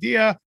that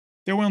idea.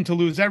 They're willing to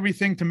lose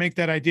everything to make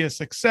that idea a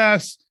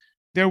success.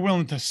 They're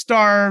willing to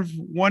starve.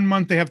 1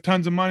 month they have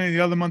tons of money. The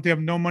other month they have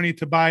no money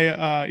to buy,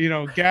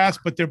 gas,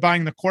 but they're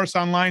buying the course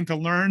online to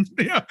learn.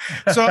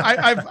 So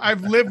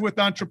I've lived with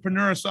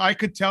entrepreneurs, so I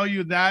could tell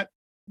you that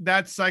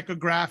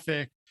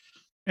psychographic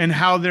and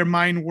how their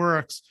mind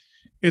works.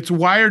 It's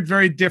wired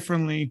very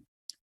differently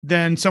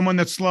than someone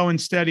that's slow and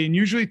steady. And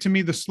usually, to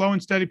me, the slow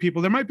and steady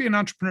people, there might be an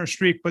entrepreneur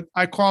streak, but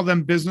I call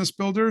them business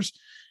builders.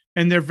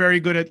 And they're very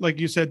good at,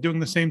 like you said, doing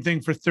the same thing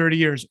for 30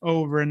 years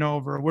over and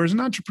over. Whereas an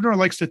entrepreneur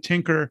likes to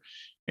tinker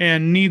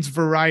and needs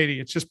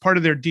variety. It's just part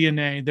of their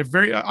DNA.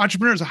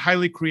 Entrepreneurs are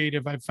highly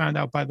creative. I've found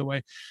out, by the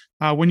way,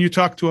 when you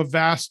talk to a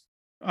vast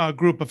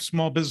group of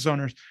small business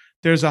owners,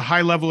 there's a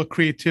high level of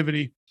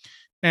creativity.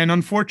 And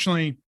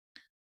unfortunately,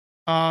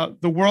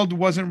 the world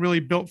wasn't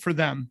really built for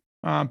them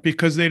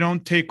because they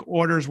don't take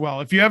orders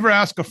well. If you ever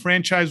ask a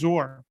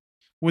franchisor,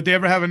 would they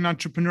ever have an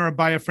entrepreneur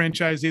buy a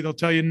franchisee? They'll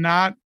tell you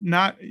not.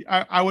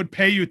 I would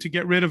pay you to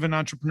get rid of an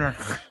entrepreneur.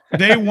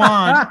 They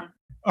want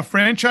a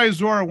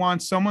franchisor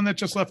wants someone that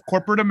just left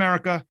corporate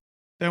America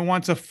that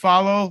wants to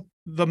follow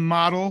the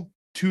model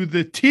to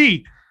the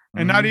T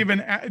and not even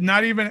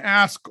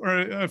ask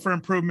for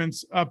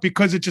improvements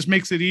because it just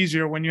makes it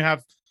easier when you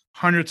have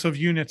hundreds of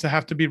units that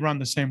have to be run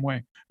the same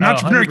way. An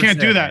entrepreneur can't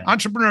do that.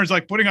 Entrepreneurs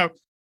like putting up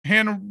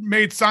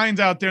handmade signs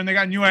out there and they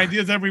got new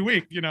ideas every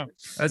week.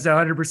 That's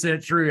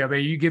 100% true. I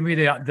mean, you give me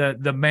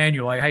the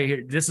manual, like,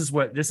 hey, this is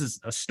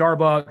a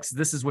Starbucks.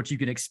 This is what you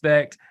can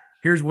expect.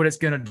 Here's what it's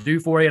going to do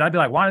for you. And I'd be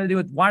like, why are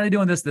they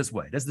doing this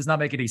way? This does not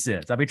make any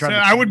sense. I'd be trying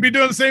I would be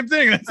doing the same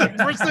thing. That's the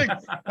first thing.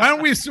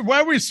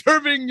 Why are we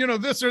serving,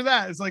 this or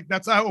that? It's like,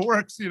 that's how it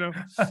works,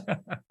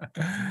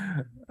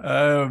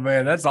 Oh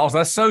man, that's awesome.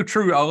 That's so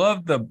true. I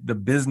love the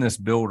business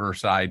builder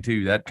side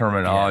too. That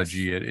terminology,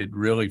 yes. It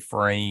really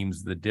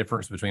frames the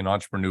difference between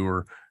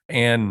entrepreneur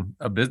and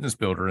a business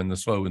builder in the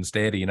slow and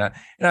steady. And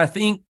I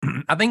think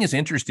it's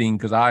interesting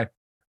because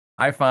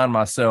I find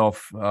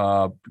myself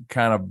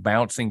kind of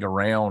bouncing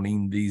around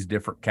in these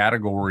different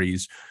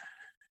categories.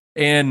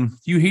 And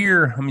you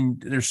hear,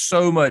 there's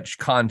so much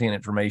content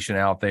information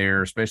out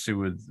there, especially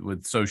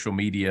with social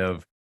media,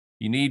 of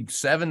you need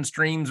 7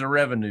 streams of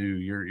revenue.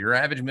 Your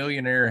average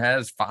millionaire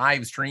has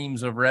 5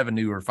 streams of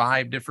revenue or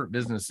 5 different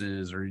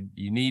businesses, or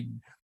you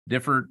need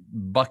different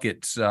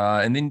buckets.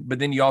 But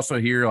then you also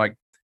hear like,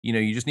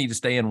 you just need to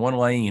stay in one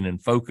lane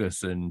and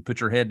focus and put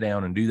your head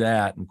down and do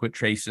that and quit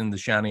chasing the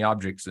shiny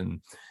objects.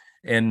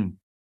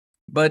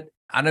 But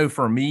I know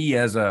for me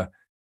as an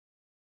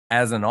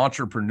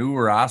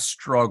entrepreneur, I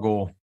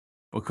struggle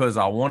because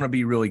I want to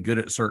be really good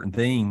at certain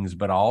things,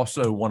 but I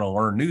also want to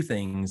learn new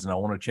things and I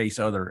want to chase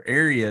other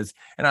areas.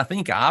 And I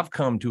think I've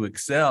come to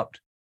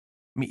accept,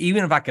 I mean,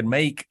 even if I could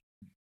make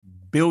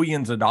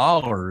billions of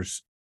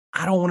dollars,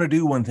 I don't want to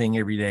do one thing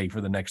every day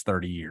for the next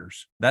 30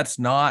 years. That's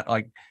not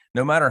like,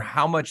 no matter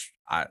how much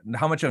of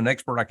an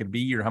expert I could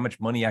be or how much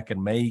money I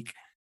can make,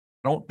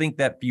 I don't think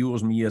that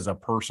fuels me as a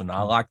person.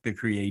 I like the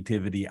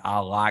creativity. I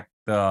like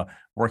the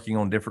working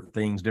on different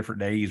things,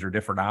 different days or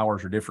different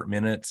hours or different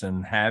minutes,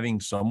 and having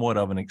somewhat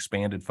of an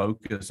expanded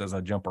focus as I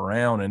jump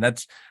around. And I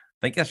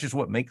think that's just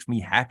what makes me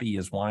happy,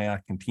 is why I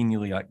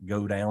continually like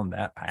go down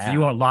that path. So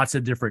you want lots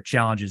of different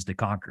challenges to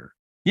conquer.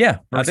 Yeah.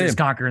 Versus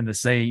conquering the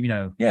same,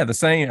 Yeah. The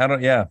same.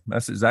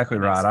 That's exactly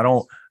right. I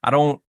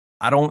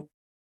don't,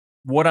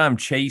 what I'm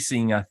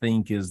chasing, I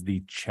think, is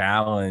the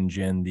challenge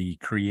and the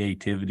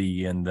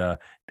creativity and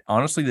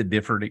honestly, the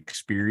different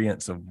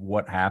experience of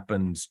what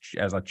happens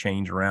as I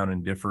change around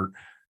in different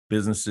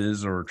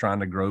businesses or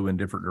trying to grow in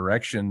different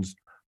directions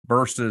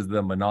versus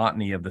the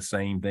monotony of the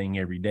same thing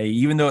every day,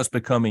 even though it's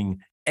becoming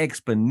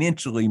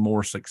exponentially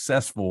more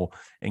successful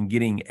and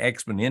getting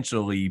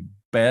exponentially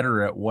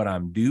better at what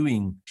I'm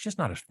doing. It's just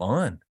not as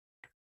fun.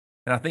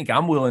 And I think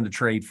I'm willing to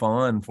trade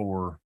fun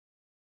for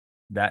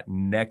that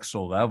next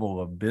level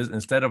of business.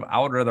 Instead of, I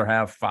would rather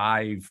have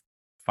 $5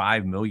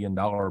 million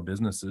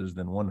businesses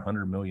than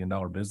 $100 million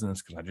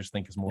business, because I just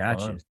think it's more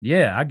fun.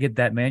 Yeah, I get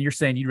that, man. You're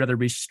saying you'd rather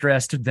be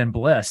stressed than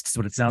blessed. That's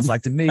what it sounds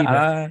like to me.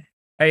 But,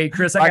 hey,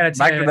 Chris, I got to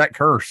back to that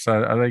curse.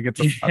 I think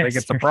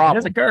it's a problem.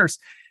 It's a curse.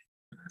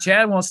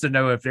 Chad wants to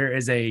know if there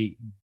is a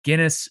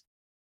Guinness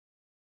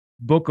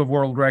Book of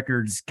World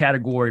Records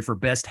category for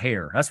best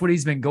hair. That's what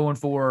he's been going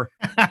for.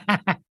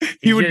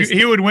 He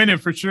would win it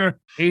for sure.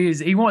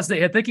 He wants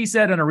to. I think he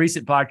said on a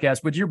recent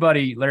podcast with your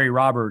buddy Larry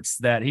Roberts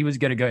that he was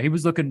going to go. He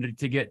was looking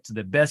to get to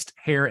the best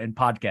hair in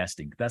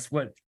podcasting. That's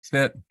what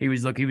he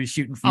was looking. He was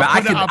shooting for.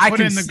 I'll put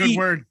in the good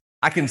word.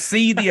 I can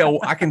see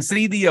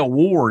the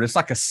award. It's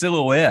like a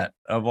silhouette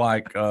of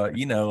like a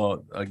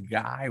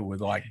guy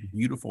with like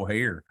beautiful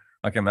hair.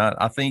 Like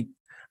I think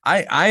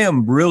I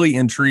am really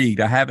intrigued.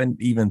 I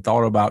haven't even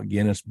thought about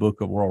Guinness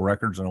Book of World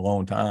Records in a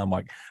long time.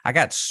 Like, I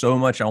got so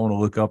much I want to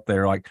look up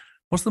there. Like,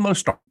 what's the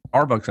most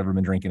Starbucks I've ever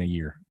been drinking a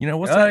year?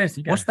 What's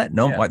that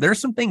number? Yeah. Like, there's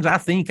some things I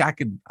think I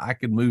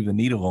could move the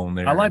needle on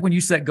there. I like when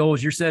you set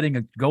goals. You're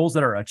setting goals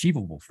that are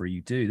achievable for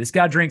you too. This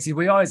guy drinks. In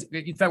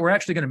fact, we're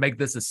actually going to make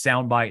this a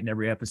soundbite in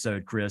every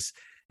episode, Chris.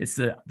 It's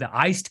the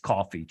iced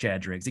coffee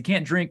Chad drinks. He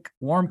can't drink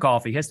warm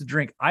coffee. He has to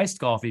drink iced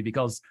coffee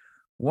because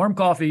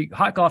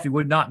hot coffee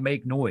would not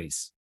make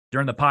noise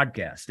during the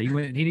podcast. He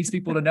needs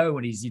people to know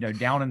when he's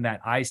down in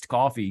that iced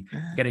coffee.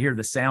 Got to hear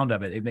the sound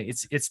of it.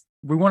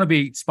 We want to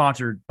be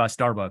sponsored by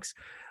Starbucks,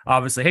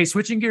 obviously. Hey,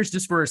 switching gears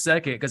just for a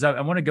second, because I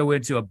want to go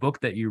into a book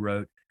that you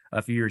wrote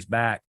a few years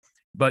back.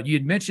 But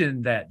you'd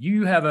mentioned that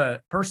you have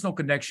a personal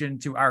connection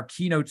to our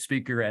keynote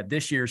speaker at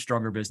this year's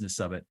Stronger Business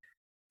Summit,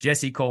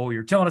 Jesse Cole.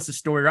 You're telling us a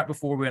story right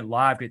before we went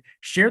live.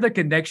 Share the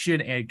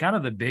connection and kind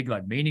of the big,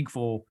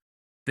 meaningful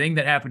thing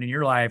that happened in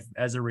your life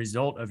as a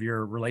result of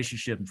your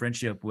relationship and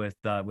friendship with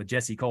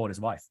Jesse Cole and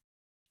his wife.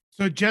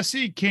 So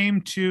Jesse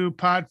came to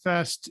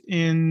Podfest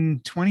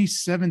in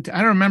 2017. I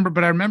don't remember,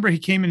 but I remember he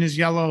came in his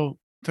yellow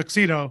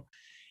tuxedo,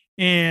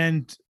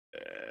 and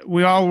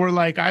we all were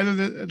like,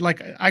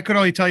 I could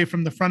only tell you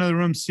from the front of the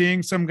room,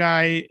 seeing some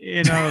guy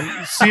in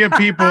a sea of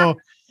people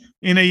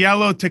in a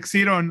yellow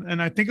tuxedo,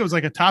 and I think it was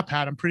like a top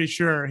hat. I'm pretty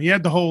sure he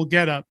had the whole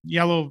get up,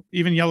 yellow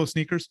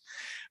sneakers.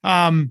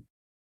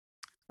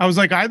 I was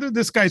like, either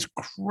this guy's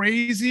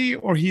crazy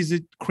or he's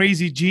a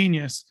crazy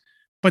genius.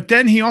 But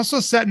then he also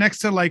sat next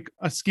to like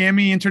a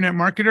scammy internet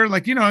marketer.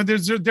 Like,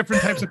 there's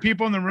different types of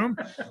people in the room.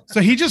 So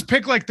he just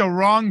picked like the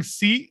wrong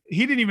seat.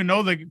 He didn't even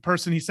know the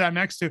person he sat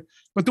next to.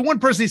 But the one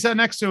person he sat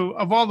next to,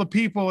 of all the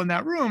people in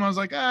that room, I was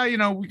like,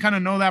 we kind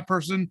of know that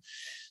person.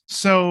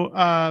 So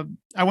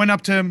I went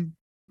up to him.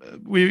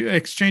 We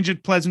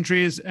exchanged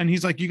pleasantries, and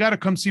he's like, you got to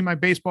come see my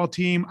baseball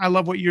team. I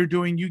love what you're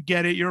doing. You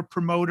get it. You're a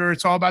promoter.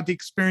 It's all about the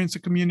experience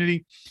of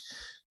community.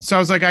 So I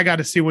was like, I got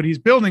to see what he's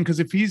building. Cause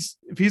if he's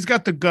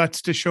got the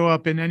guts to show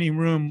up in any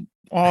room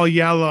all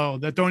yellow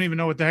that don't even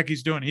know what the heck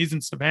he's doing, he's in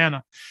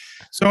Savannah.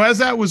 So as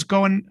that was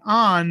going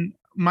on,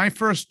 my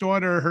first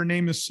daughter, her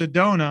name is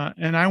Sedona,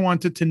 and I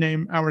wanted to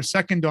name our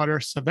second daughter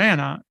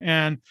Savannah,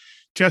 and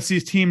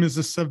Jesse's team is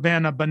the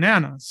Savannah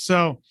Bananas.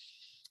 So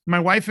my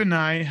wife and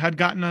I had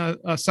gotten a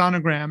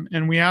sonogram,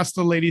 and we asked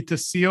the lady to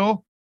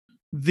seal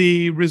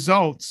the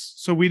results.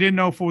 So we didn't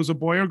know if it was a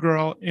boy or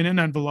girl, in an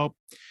envelope.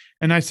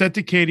 And I said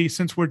to Katie,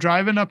 since we're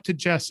driving up to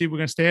Jesse, we're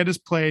going to stay at his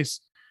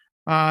place.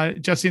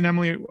 Jesse and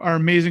Emily are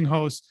amazing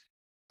hosts.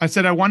 I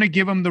said, I want to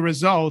give him the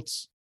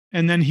results,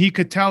 and then he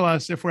could tell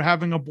us if we're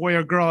having a boy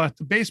or girl at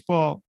the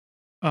baseball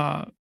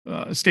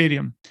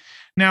stadium.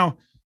 Now,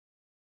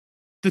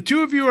 the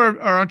two of you are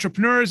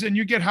entrepreneurs, and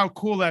you get how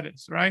cool that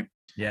is, right?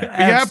 Yeah,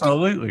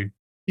 absolutely.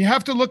 You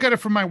have to look at it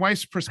from my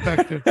wife's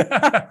perspective.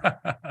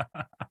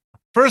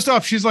 First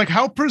off, she's like,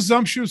 how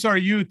presumptuous are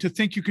you to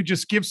think you could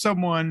just give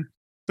someone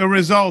the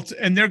results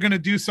and they're going to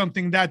do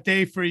something that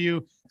day for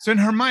you? So in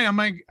her mind,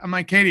 I'm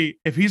like, Katie,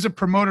 if he's a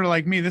promoter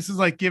like me, this is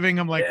like giving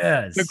him like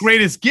Yes. the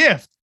greatest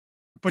gift.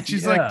 But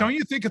she's like, Yeah. don't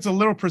you think it's a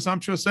little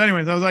presumptuous? So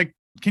anyways, I was like,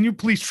 can you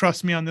please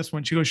trust me on this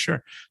one? She goes,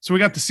 sure. So we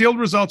got the sealed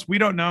results. We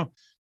don't know.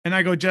 And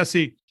I go,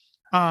 Jesse,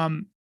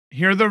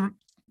 here are the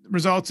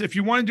results. If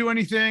you want to do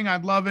anything,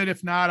 I'd love it.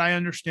 If not, I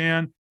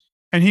understand.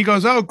 And he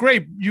goes, oh,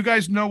 great. You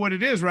guys know what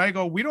it is, right? I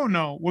go, we don't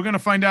know. We're going to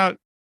find out.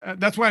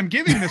 That's why I'm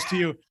giving this to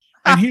you.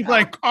 And he's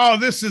like, oh,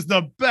 this is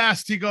the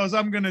best. He goes,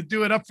 I'm going to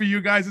do it up for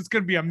you guys. It's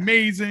going to be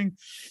amazing.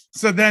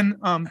 So then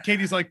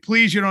Katie's like,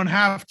 please, you don't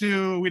have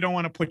to. We don't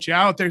want to put you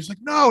out there. He's like,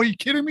 no, are you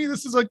kidding me?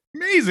 This is like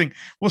amazing.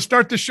 We'll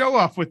start the show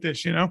off with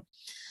this, you know?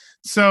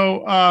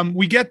 So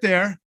we get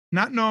there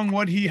not knowing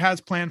what he has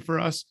planned for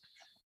us.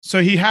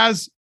 So he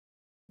has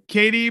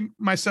Katie,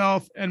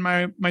 myself, and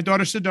my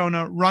daughter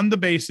Sedona run the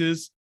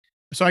bases.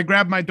 So I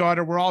grabbed my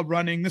daughter. We're all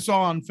running. This is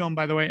all on film,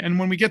 by the way. And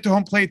when we get to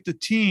home plate, the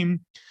team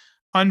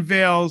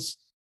unveils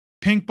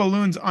pink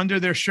balloons under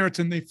their shirts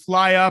and they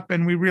fly up,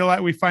 and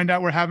we find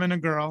out we're having a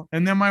girl.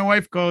 And then my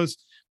wife goes,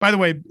 by the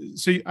way,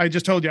 so I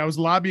just told you I was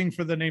lobbying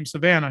for the name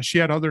Savannah. She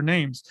had other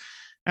names.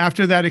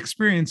 After that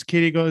experience,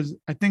 Katie goes,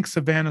 I think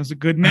Savannah's a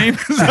good name.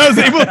 So I was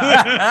able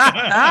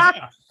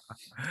to.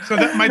 So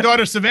that my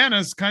daughter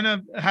Savannah's kind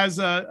of has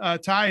a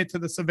tie to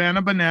the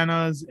Savannah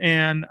Bananas,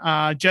 and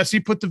Jesse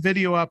put the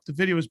video up. The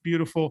video was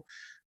beautiful.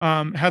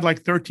 Had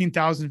like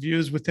 13,000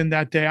 views within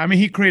that day. I mean,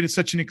 he created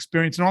such an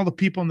experience, and all the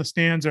people in the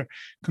stands are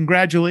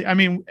congratulating. I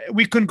mean,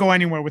 we couldn't go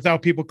anywhere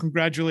without people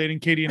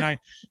congratulating Katie and I,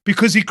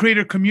 because he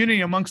created a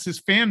community amongst his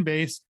fan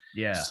base.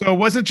 Yeah. So it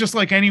wasn't just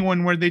like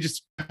anyone where they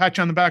just pat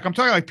you on the back. I'm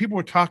talking like people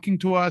were talking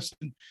to us.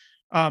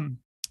 And,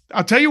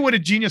 I'll tell you what a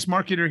genius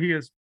marketer he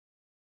is.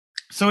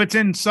 So it's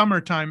in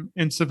summertime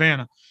in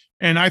Savannah,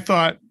 and I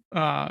thought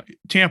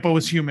Tampa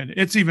was humid.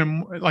 It's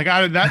even like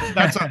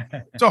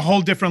it's a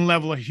whole different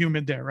level of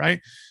humid there, right?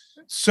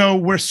 So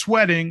we're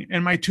sweating,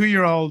 and my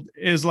 2-year-old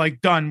is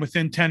like done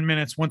within 10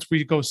 minutes once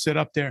we go sit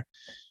up there.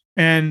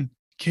 And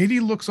Katie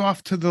looks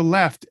off to the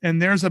left,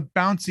 and there's a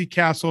bouncy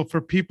castle for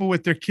people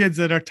with their kids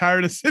that are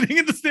tired of sitting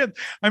in the stand.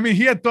 I mean,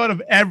 he had thought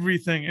of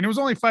everything, and it was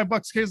only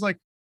 $5. Katie's like,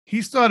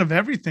 he's thought of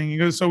everything. He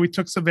goes, so we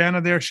took Savannah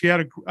there. She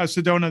had a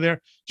Sedona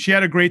there. She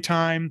had a great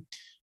time.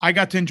 I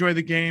got to enjoy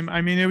the game.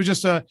 I mean, it was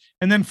just and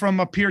then from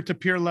a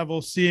peer-to-peer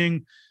level,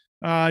 seeing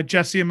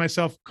Jesse and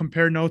myself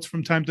compare notes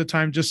from time to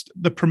time, just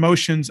the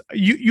promotions,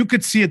 you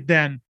could see it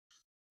then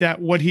that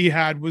what he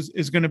had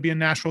is going to be a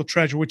national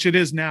treasure, which it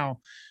is now,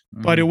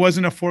 but it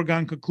wasn't a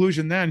foregone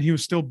conclusion then. He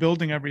was still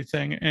building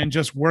everything and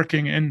just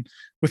working. And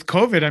with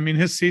COVID, I mean,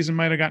 his season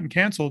might've gotten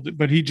canceled,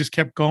 but he just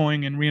kept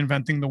going and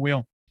reinventing the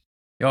wheel.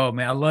 Oh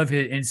man, I love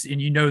it.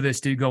 And you know this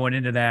too, going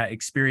into that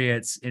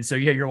experience. And so,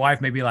 yeah, your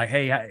wife may be like,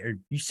 hey, are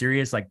you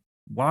serious? Like,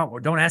 wow,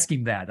 don't ask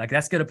him that. Like,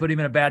 that's going to put him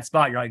in a bad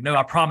spot. You're like, no,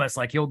 I promise.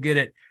 Like, he'll get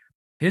it.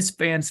 His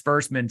fans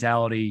first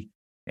mentality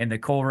and the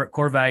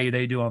core value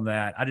they do on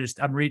that.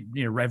 I'm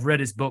reading, I've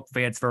read his book,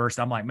 Fans First.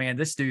 I'm like, man,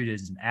 this dude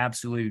is an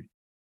absolute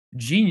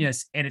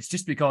genius. And it's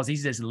just because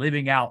he's just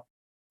living out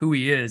who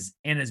he is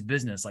in his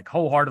business, like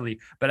wholeheartedly.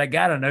 But I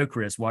got to know,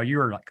 Chris, while you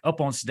were like up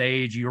on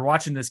stage, you're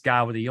watching this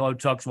guy with the yellow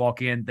tux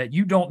walk in that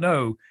you don't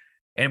know.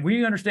 And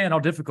we understand how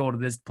difficult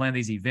it is to plan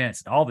these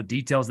events and all the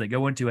details that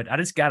go into it. I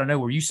just got to know,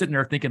 were you sitting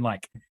there thinking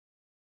like,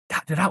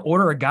 God, did I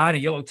order a guy in a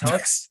yellow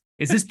tux?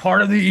 Is this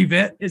part of the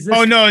event? Is this?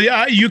 Oh no.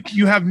 Yeah.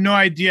 You have no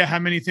idea how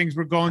many things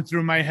were going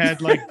through my head.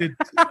 Like,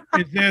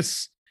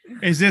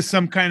 is this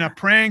some kind of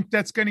prank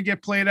that's going to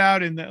get played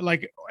out? And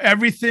like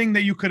everything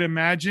that you could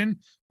imagine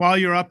while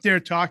you're up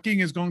there talking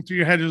is going through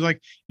your head. It was like,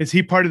 is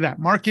he part of that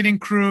marketing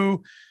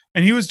crew?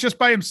 And he was just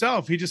by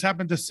himself. He just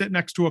happened to sit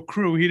next to a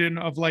crew. He didn't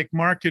have like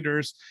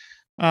marketers.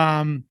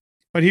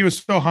 But he was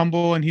so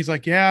humble, and he's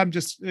like, yeah, I'm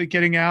just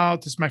getting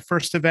out. This is my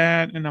first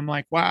event. And I'm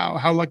like, wow,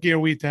 how lucky are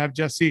we to have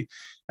Jesse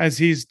as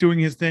he's doing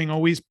his thing.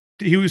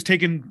 He was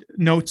taking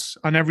notes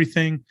on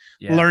everything,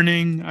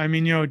 learning. I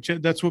mean,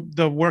 that's what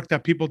the work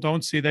that people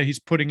don't see that he's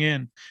putting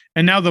in.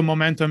 And now the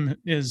momentum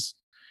is,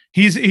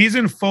 he's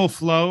in full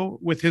flow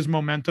with his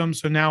momentum.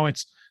 So now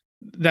it's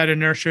that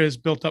inertia has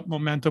built up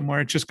momentum where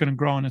it's just going to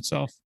grow on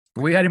itself.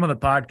 We had him on the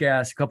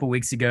podcast a couple of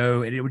weeks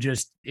ago, and it would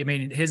just, I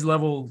mean, his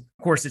level,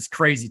 of course, it's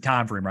crazy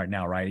time for him right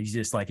now, right? He's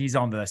just like, he's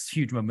on this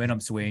huge momentum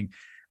swing,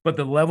 but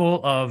the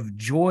level of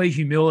joy,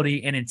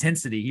 humility, and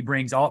intensity he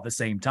brings all at the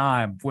same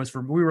time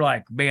we were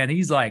like, man,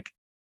 he's like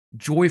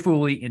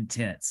joyfully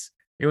intense.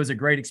 It was a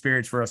great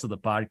experience for us with the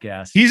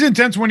podcast. He's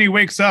intense when he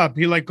wakes up.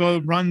 He like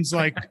runs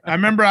like, I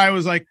remember I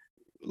was like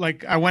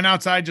I went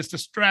outside just to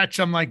stretch.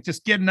 I'm like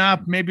just getting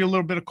up, maybe a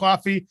little bit of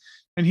coffee.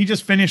 And he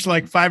just finished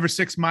like 5 or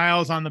 6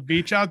 miles on the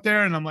beach out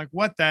there. And I'm like,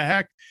 what the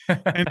heck?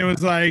 And it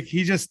was like,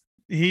 he's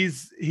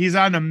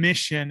on a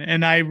mission.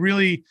 And I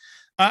really,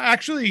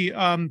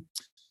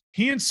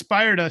 he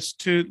inspired us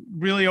to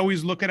really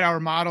always look at our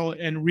model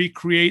and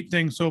recreate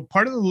things. So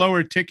part of the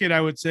lower ticket,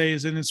 I would say,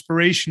 is an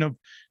inspiration of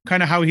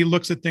kind of how he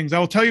looks at things. I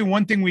will tell you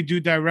one thing we do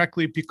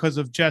directly because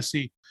of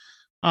Jesse.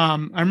 I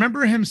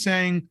remember him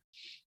saying,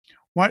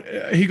 What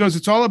he goes,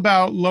 it's all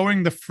about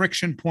lowering the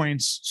friction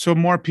points so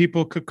more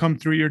people could come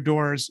through your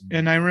doors.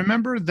 And I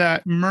remember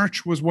that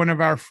merch was one of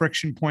our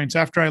friction points.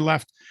 After I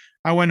left,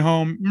 I went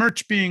home,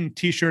 merch being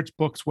t-shirts,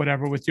 books,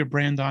 whatever, with your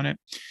brand on it.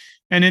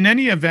 And in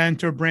any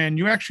event or brand,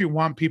 you actually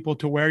want people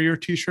to wear your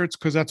t-shirts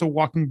because that's a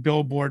walking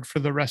billboard for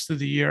the rest of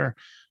the year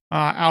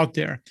out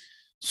there.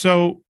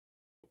 So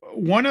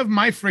one of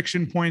my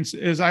friction points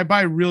is I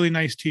buy really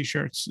nice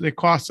t-shirts. They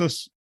cost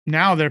us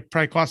now, they're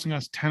probably costing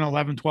us 10,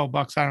 11, 12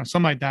 bucks. I don't know,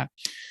 something like that.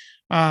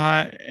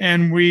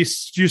 And we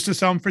used to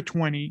sell them for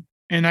 20,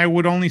 and I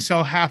would only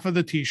sell half of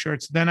the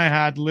t-shirts. Then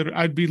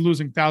I'd be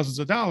losing thousands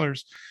of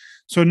dollars.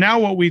 So now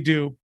what we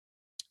do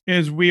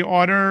is we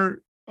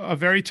order a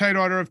very tight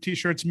order of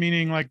t-shirts,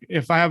 meaning like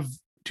if I have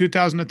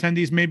 2,000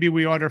 attendees, maybe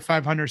we order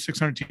 500,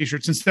 600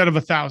 t-shirts instead of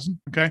 1,000.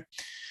 Okay.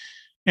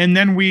 And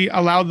then we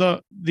allow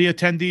the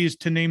attendees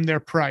to name their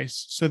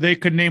price. So they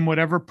could name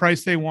whatever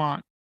price they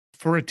want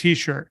for a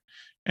t-shirt.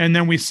 And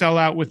then we sell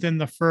out within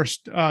the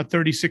first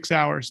 36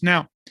 hours.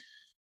 Now,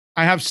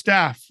 I have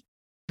staff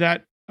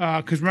that,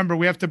 because remember,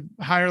 we have to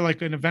hire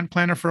like an event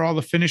planner for all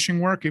the finishing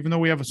work, even though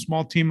we have a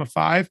small team of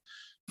 5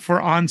 for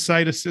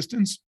on-site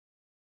assistance.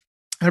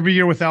 Every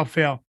year without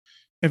fail,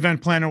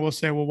 event planner will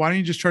say, well, why don't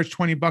you just charge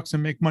 20 bucks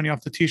and make money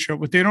off the t-shirt?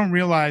 What they don't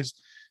realize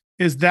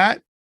is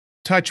that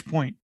touch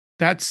point,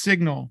 that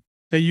signal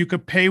that you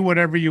could pay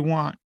whatever you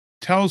want,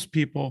 tells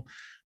people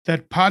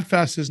that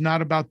Podfest is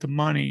not about the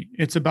money,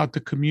 it's about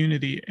the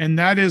community. And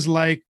that is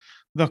like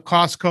the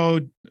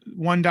Costco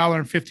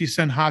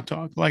 $1.50 hot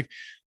dog. Like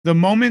the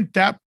moment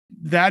that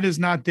is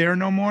not there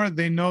no more,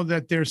 they know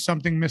that there's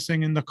something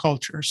missing in the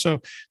culture.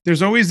 So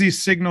there's always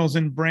these signals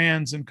in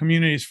brands and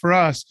communities. For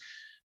us,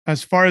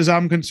 as far as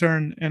I'm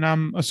concerned, and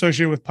I'm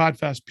associated with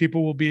Podfest,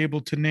 people will be able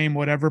to name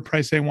whatever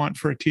price they want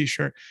for a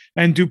t-shirt.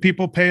 And do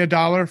people pay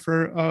 $1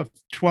 for a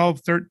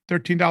 $12,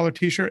 $13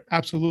 t-shirt?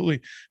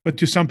 Absolutely. But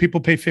do some people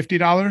pay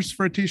 $50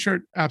 for a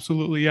t-shirt?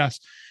 Absolutely, yes.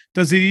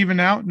 Does it even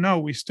out? No,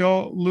 we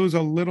still lose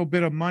a little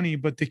bit of money.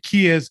 But the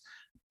key is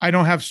I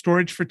don't have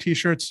storage for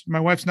t-shirts.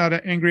 My wife's not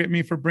angry at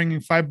me for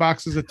bringing 5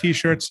 boxes of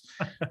t-shirts.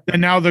 And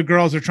now the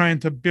girls are trying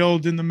to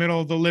build in the middle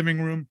of the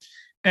living room.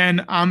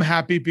 And I'm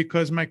happy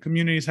because my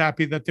community is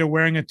happy that they're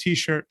wearing a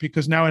t-shirt,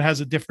 because now it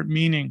has a different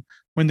meaning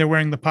when they're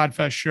wearing the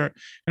Podfest shirt,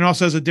 and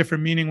also has a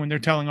different meaning when they're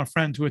telling a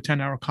friend to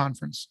attend our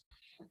conference.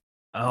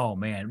 Oh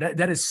man,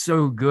 that is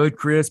so good,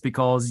 Chris,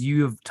 because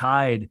you have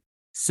tied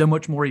so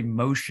much more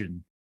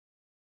emotion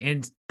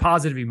and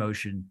positive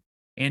emotion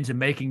into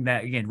making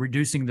that, again,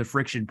 reducing the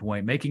friction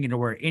point, making it to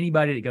where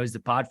anybody that goes to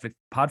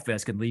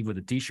Podfest can leave with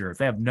a t-shirt. If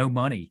they have no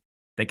money,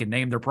 they can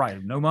name their price.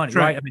 No money,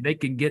 right? I mean, they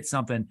can get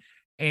something.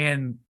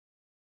 And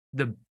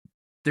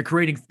they're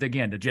creating,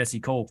 again, the Jesse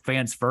Cole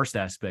fans first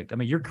aspect. I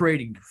mean, you're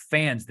creating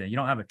fans then. You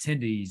don't have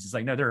attendees. It's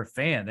like, no, they're a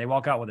fan. They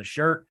walk out with a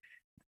shirt.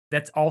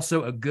 That's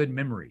also a good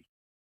memory,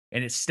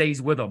 and it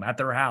stays with them at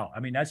their house. I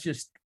mean, that's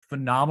just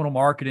phenomenal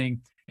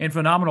marketing and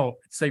phenomenal,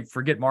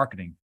 forget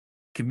marketing,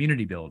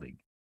 community building.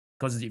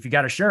 Because if you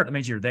got a shirt, that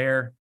means you're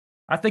there.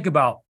 I think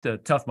about the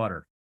Tough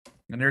Mudder,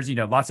 and there's,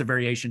 lots of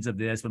variations of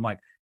this, but I'm like,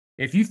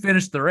 if you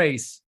finish the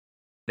race,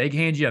 they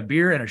hand you a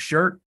beer and a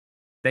shirt.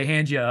 They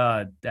hand you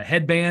a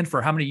headband for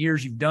how many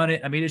years you've done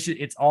it. I mean,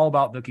 it's all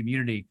about the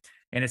community,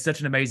 and it's such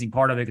an amazing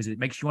part of it because it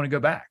makes you want to go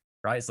back,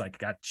 right? It's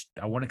like,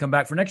 I want to come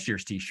back for next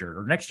year's t-shirt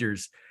or next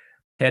year's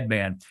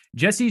headband.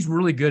 Jesse's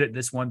really good at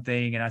this one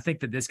thing, and I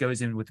think that this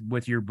goes in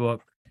with your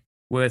book,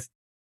 with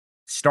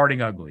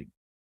starting ugly.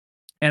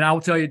 And I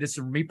will tell you this,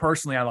 for me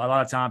personally, a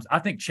lot of times, I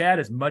think Chad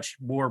is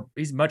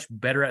he's much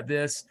better at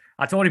this.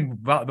 I told him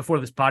before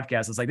this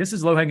podcast, I was like, this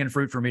is low-hanging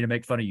fruit for me to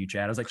make fun of you,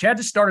 Chad. I was like, Chad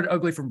just started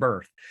ugly from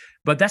birth,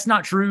 but that's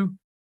not true.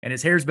 And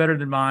his hair's better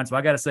than mine. So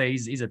I got to say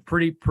he's a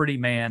pretty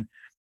man,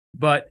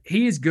 but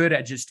he is good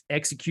at just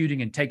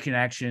executing and taking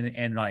action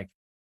and like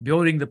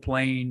building the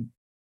plane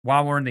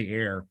while we're in the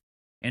air.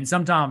 And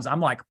sometimes I'm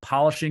like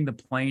polishing the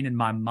plane in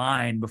my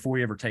mind before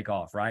we ever take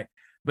off, right?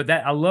 But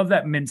I love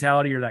that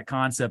mentality or that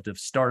concept of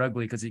start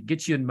ugly, because it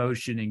gets you in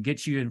motion and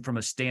gets you in from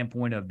a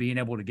standpoint of being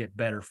able to get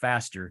better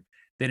faster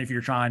than if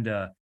you're trying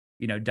to,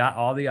 dot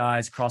all the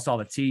I's, cross all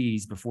the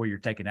T's before you're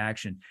taking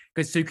action.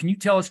 So can you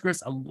tell us,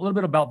 Chris, a little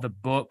bit about the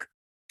book,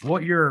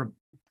 what you're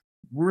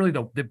really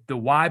the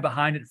why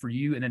behind it for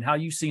you, and then how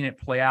you've seen it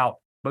play out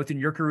both in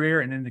your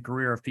career and in the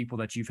career of people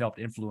that you've helped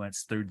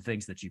influence through the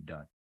things that you've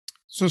done?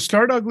 So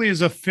Start Ugly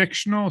is a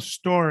fictional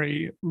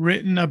story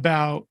written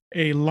about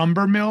a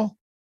lumber mill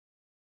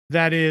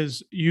that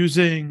is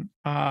using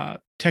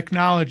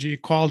technology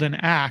called an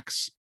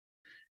axe.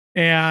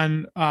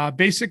 And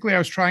basically, I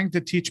was trying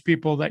to teach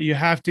people that you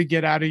have to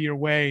get out of your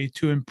way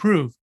to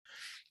improve.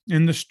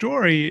 And the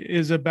story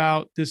is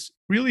about this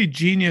really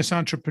genius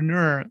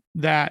entrepreneur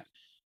that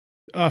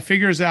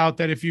figures out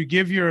that if you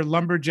give your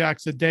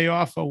lumberjacks a day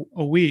off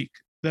a week,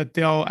 that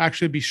they'll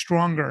actually be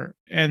stronger.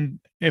 And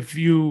if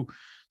you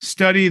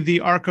study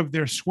the arc of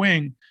their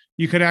swing,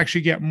 you could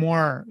actually get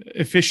more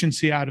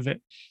efficiency out of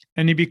it.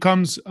 And he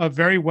becomes a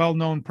very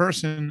well-known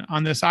person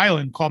on this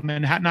island called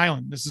Manhattan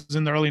Island. This is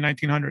in the early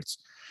 1900s.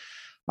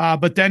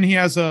 But then he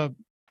has a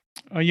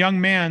a young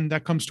man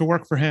that comes to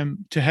work for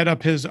him to head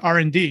up his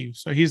R&D.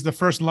 So he's the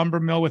first lumber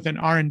mill with an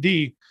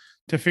R&D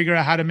to figure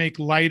out how to make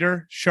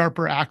lighter,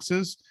 sharper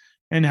axes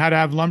and how to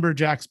have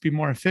lumberjacks be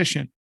more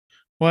efficient.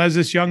 Well, as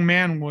this young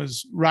man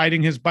was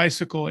riding his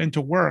bicycle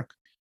into work,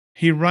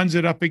 he runs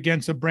it up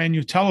against a brand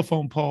new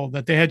telephone pole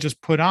that they had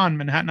just put on.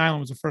 Manhattan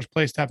Island was the first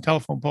place to have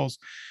telephone poles.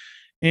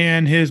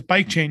 And his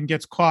bike chain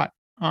gets caught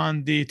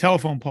on the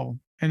telephone pole.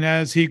 And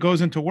as he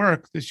goes into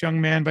work, this young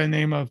man by the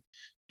name of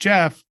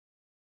Jeff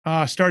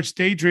starts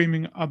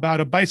daydreaming about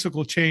a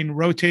bicycle chain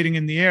rotating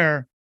in the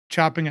air,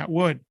 chopping at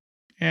wood.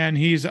 And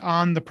he's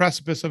on the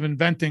precipice of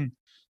inventing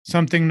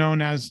something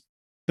known as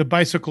the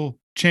bicycle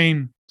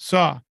chain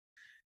saw.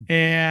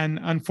 And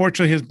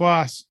unfortunately, his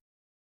boss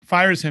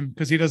fires him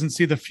because he doesn't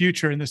see the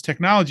future in this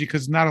technology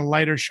because it's not a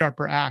lighter,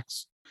 sharper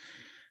axe.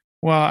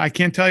 Well, I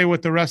can't tell you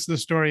what the rest of the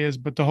story is,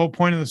 but the whole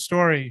point of the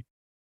story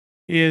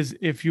is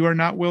if you are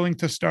not willing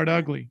to start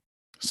ugly,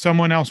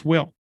 someone else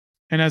will.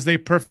 And as they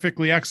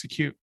perfectly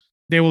execute,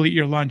 they will eat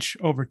your lunch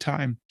over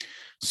time.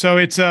 So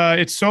it's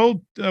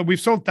sold. We've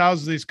sold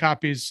thousands of these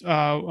copies.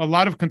 A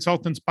lot of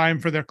consultants buy them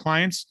for their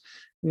clients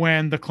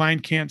when the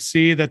client can't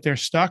see that they're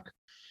stuck.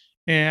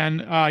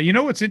 And you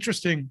know what's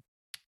interesting?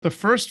 The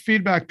first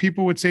feedback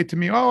people would say to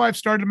me, "Oh, I've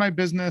started my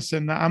business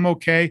and I'm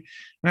okay."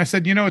 And I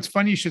said, "It's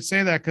funny you should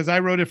say that because I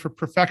wrote it for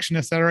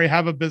perfectionists that already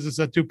have a business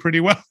that do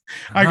pretty well."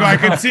 I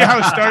can see how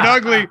Start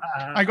Ugly.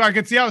 I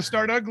can see how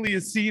Start Ugly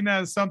is seen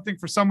as something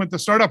for someone to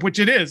start up, which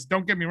it is.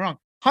 Don't get me wrong,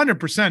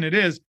 100% it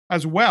is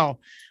as well.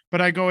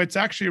 But I go, it's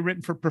actually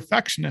written for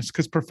perfectionists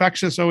because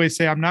perfectionists always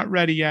say, "I'm not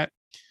ready yet.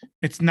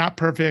 It's not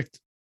perfect.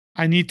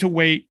 I need to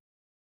wait."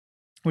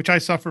 Which I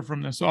suffer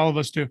from this. All of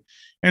us do.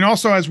 And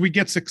also, as we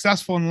get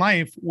successful in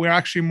life, we're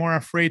actually more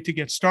afraid to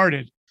get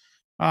started.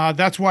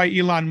 That's why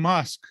Elon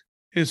Musk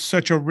is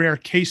such a rare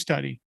case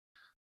study,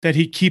 that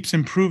he keeps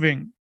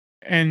improving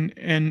and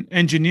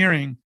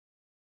engineering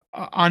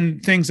on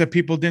things that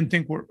people didn't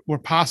think were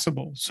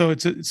possible. So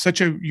it's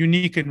such a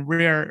unique and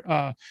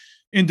rare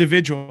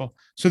individual.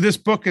 So this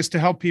book is to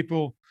help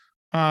people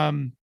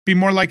be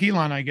more like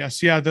Elon, I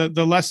guess. Yeah.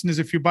 The lesson is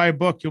if you buy a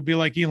book, you'll be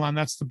like Elon.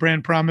 That's the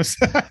brand promise.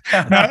 But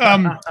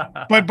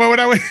what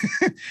I would,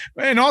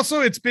 and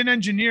also it's been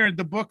engineered.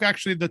 The book,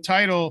 actually, the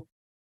title,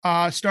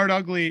 Start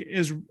Ugly,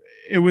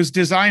 it was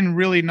designed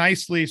really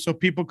nicely so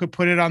people could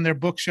put it on their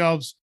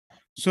bookshelves.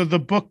 So the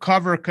book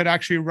cover could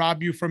actually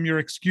rob you from your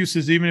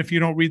excuses, even if you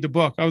don't read the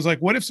book. I was like,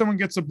 what if someone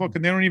gets a book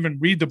and they don't even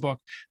read the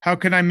book? How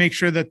can I make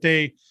sure that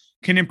they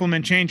can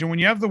implement change? And when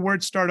you have the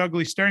word Start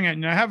Ugly staring at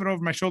you, and I have it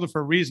over my shoulder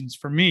for reasons,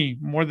 for me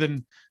more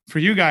than for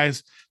you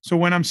guys. So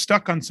when I'm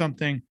stuck on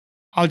something,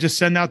 I'll just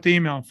send out the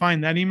email.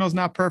 Fine, that email's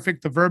not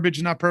perfect. The verbiage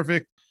is not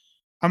perfect.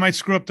 I might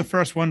screw up the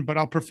first one, but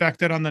I'll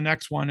perfect it on the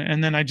next one.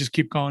 And then I just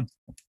keep going.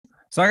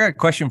 So I got a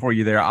question for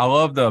you there. I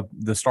love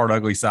the Start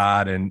Ugly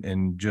side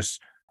and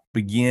just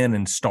begin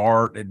and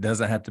start. It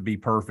doesn't have to be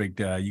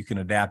perfect. You can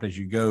adapt as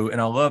you go. And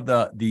I love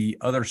the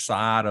other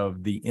side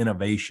of the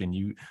innovation.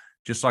 You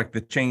just like the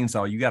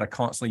chainsaw, you got to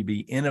constantly be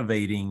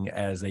innovating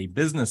as a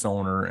business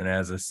owner and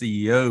as a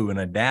CEO and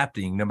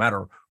adapting no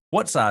matter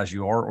what size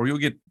you are, or you'll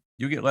get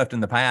left in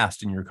the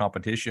past and your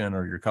competition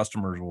or your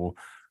customers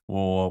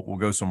will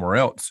go somewhere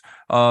else.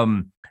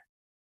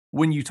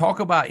 When you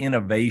talk about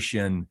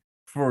innovation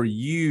for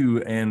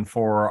you and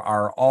for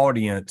our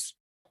audience,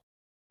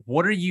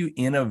 what are you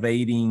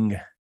innovating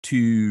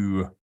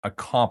to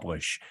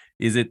accomplish?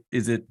 Is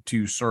it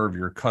to serve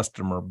your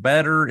customer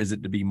better? Is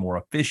it to be more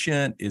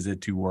efficient? Is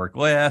it to work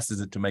less?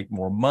 Is it to make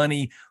more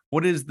money?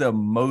 What is the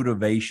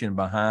motivation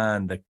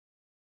behind the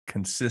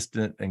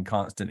consistent and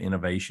constant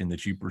innovation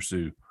that you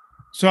pursue?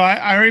 So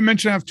I already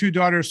mentioned I have two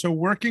daughters. So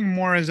working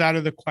more is out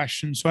of the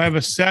question. So I have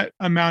a set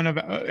amount of,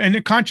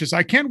 and conscious,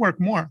 I can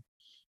work more,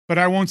 but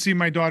I won't see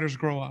my daughters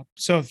grow up.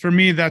 So for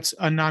me, that's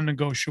a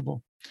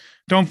non-negotiable.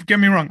 Don't get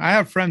me wrong. I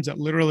have friends that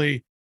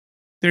literally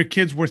their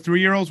kids were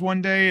 3-year-olds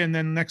one day, and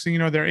then next thing you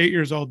know, they're 8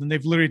 years old, and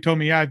they've literally told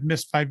me, "Yeah, I've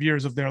missed 5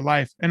 years of their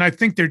life." And I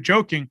think they're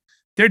joking.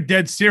 They're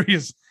dead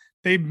serious.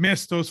 They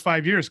missed those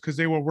 5 years because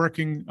they were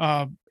working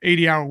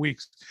 80-hour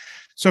weeks.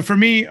 So for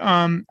me,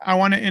 I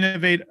want to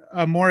innovate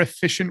a more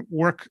efficient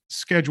work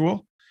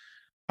schedule.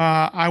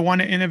 I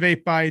want to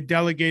innovate by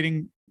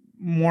delegating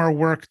more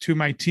work to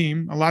my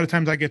team. A lot of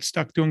times I get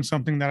stuck doing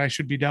something that I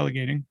should be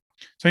delegating.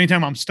 So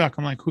anytime I'm stuck,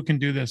 I'm like, who can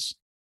do this?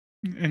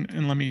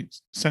 And let me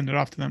send it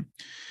off to them.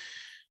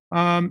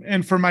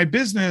 And for my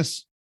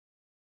business,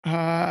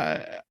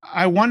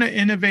 I want to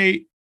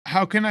innovate.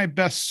 How can I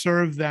best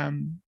serve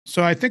them?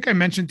 So I think I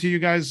mentioned to you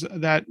guys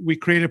that we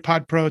created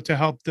Pod Pro to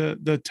help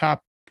the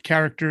top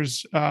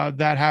characters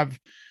that have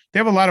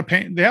a lot of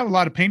pain. They have a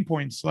lot of pain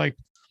points. Like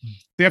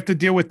they have to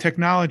deal with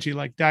technology,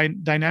 like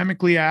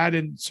dynamically ad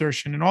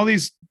insertion and all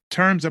these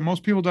terms that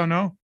most people don't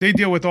know. They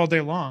deal with all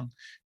day long,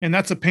 and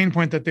that's a pain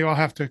point that they all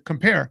have to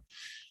compare.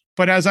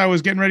 But as I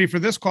was getting ready for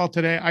this call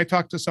today, I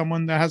talked to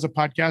someone that has a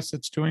podcast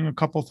that's doing a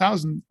couple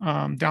thousand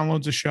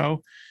downloads a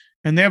show,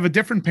 and they have a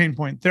different pain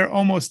point. They're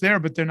almost there,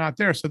 but they're not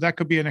there. So that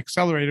could be an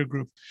accelerator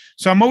group.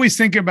 So I'm always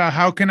thinking about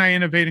how can I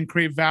innovate and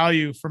create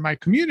value for my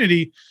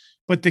community,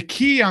 But the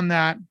key on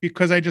that,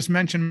 because I just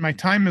mentioned my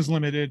time is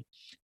limited,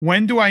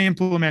 when do I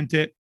implement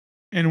it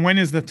and when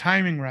is the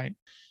timing right?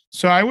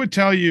 So I would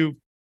tell you,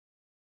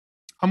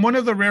 I'm one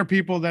of the rare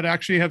people that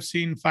actually have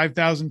seen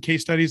 5,000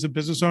 case studies of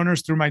business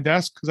owners through my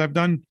desk, because I've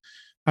done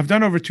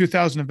over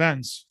 2,000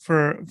 events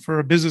for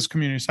a business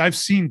community. So I've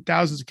seen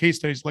thousands of case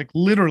studies, like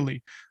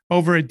literally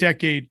over a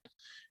decade.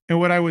 And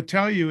what I would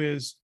tell you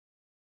is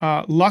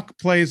luck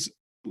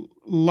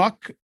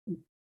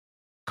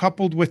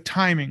coupled with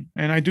timing.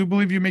 And I do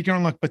believe you make your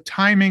own luck, but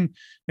timing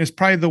is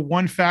probably the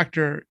one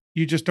factor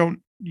you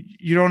don't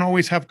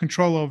always have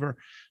control over,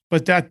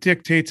 but that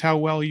dictates how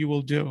well you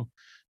will do.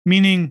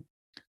 Meaning,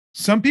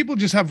 some people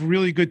just have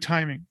really good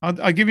timing.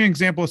 I'll give you an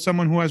example of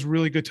someone who has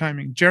really good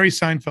timing. Jerry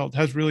Seinfeld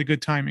has really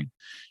good timing.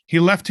 He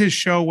left his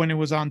show when it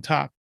was on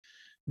top.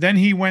 Then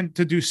he went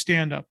to do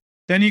stand-up.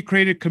 Then he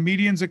created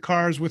Comedians at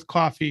Cars with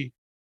Coffee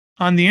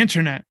on the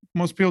internet.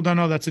 Most people don't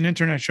know that's an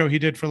internet show he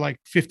did for like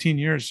 15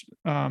 years.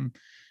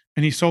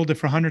 And he sold it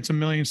for hundreds of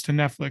millions to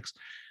Netflix.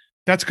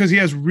 That's because he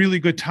has really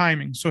good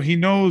timing. So he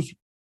knows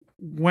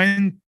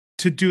when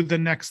to do the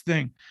next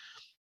thing.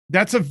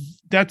 That's a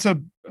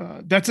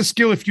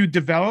skill. If you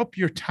develop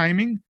your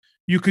timing,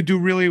 you could do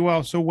really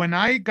well. So when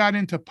I got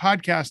into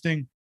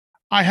podcasting,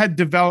 I had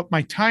developed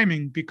my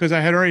timing because I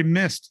had already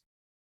missed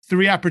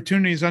 3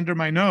 opportunities under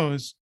my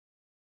nose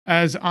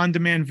as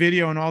on-demand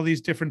video and all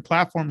these different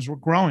platforms were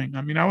growing.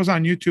 I mean, I was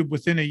on YouTube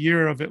within a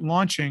year of it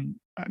launching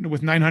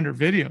with 900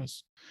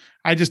 videos.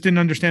 I just didn't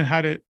understand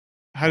how to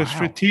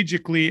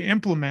strategically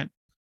implement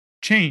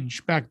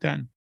change back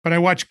then. But I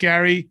watched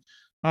Gary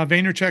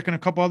Vaynerchuk and a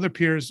couple other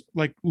peers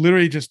like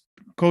literally just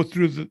go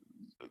through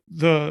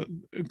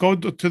go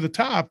to the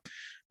top,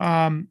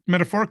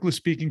 metaphorically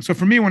speaking. So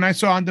for me, when I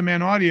saw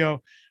on-demand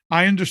audio,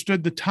 I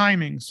understood the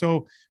timing.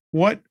 So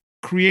what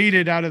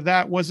created out of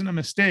that wasn't a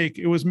mistake.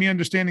 It was me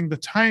understanding the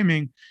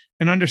timing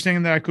and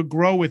understanding that I could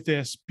grow with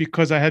this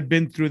because I had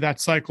been through that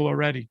cycle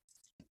already.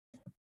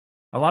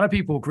 A lot of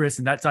people, Chris,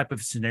 in that type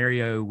of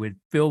scenario would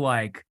feel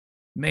like,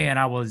 man,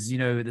 I was,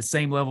 at the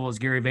same level as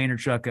Gary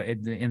Vaynerchuk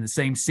in the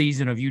same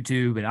season of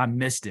YouTube, and I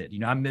missed it.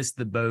 I missed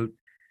the boat,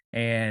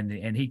 and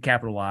he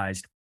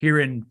capitalized.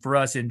 Here for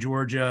us in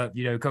Georgia,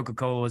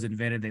 Coca-Cola was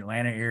invented in the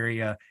Atlanta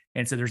area,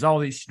 and so there's all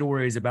these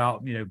stories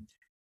about,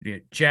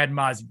 Chad and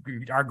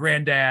our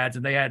granddads,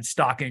 and they had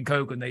stock in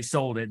Coke and they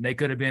sold it, and they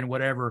could have been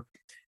whatever.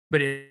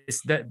 But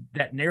it's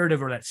that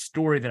narrative or that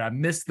story that I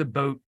missed the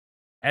boat,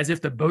 as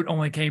if the boat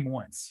only came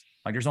once.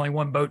 Like there's only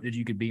one boat that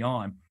you could be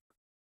on.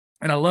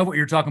 And I love what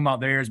you're talking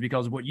about there, is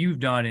because of what you've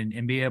done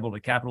and be able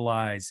to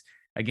capitalize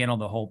again on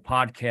the whole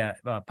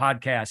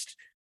podcast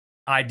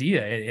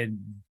idea, and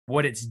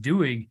what it's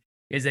doing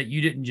is that you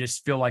didn't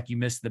just feel like you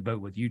missed the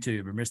boat with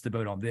YouTube or missed the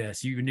boat on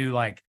this. You knew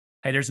like,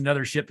 hey, there's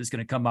another ship that's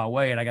going to come my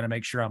way, and I got to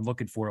make sure I'm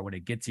looking for it when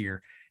it gets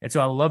here. And so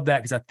I love that,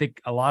 because I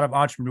think a lot of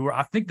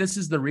I think this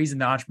is the reason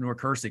the entrepreneur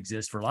curse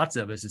exists for lots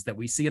of us, is that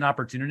we see an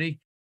opportunity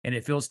and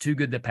it feels too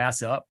good to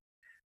pass up.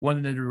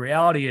 When the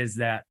reality is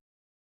that,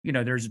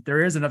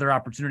 there is another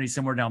opportunity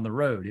somewhere down the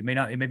road. It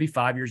may be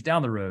 5 years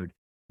down the road,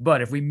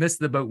 but if we miss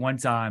the boat one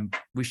time,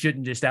 we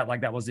shouldn't just act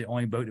like that was the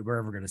only boat that we're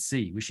ever going to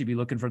see. We should be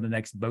looking for the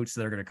next boats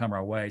that are going to come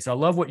our way. So I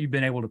love what you've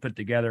been able to put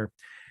together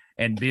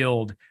and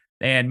build.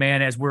 And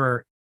man, as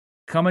we're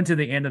coming to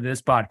the end of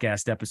this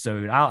podcast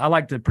episode, I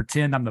like to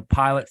pretend I'm the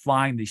pilot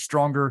flying the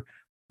Stronger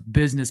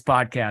Business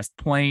Podcast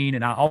plane.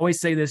 And I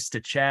always say this to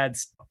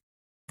Chad's.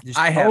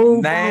 I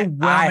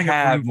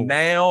have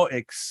now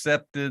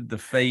accepted the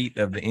fate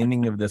of the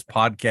ending of this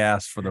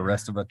podcast for the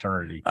rest of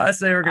eternity. I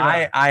say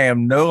I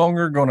am no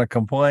longer going to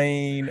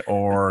complain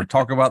or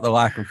talk about the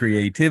lack of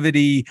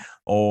creativity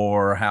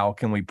or how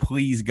can we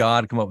please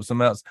God come up with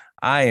something else.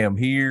 I am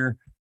here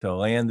to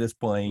land this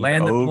plane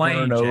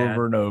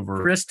over and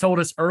over. Chris told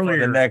us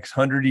earlier, for the next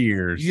 100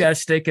 years. You got to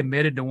stay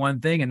committed to one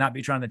thing and not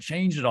be trying to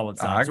change it all the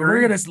time. So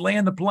we're going to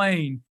land the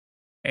plane.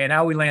 And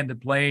how we land the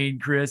plane,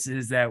 Chris,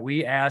 is that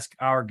we ask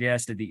our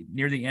guest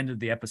near the end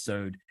of the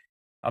episode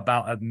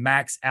about a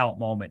max out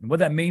moment. And what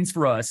that means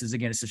for us is,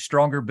 again, it's a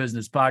Stronger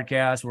Business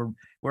Podcast.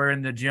 We're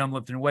in the gym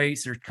lifting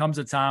weights. There comes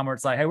a time where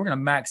it's like, hey, we're going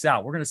to max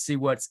out. We're going to see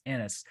what's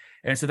in us.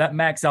 And so that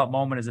max out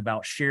moment is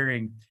about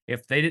sharing,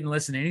 if they didn't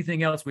listen to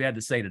anything else we had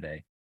to say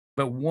today,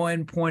 but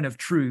one point of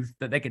truth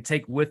that they could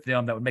take with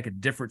them that would make a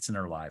difference in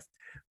their life.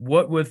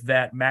 What would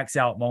that max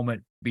out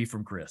moment be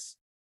from Chris?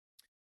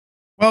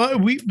 Well,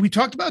 we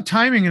talked about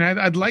timing, and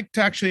I'd like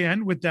to actually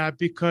end with that,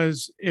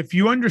 because if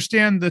you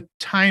understand the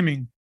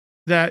timing,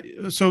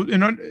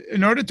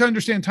 in order to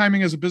understand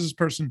timing as a business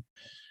person,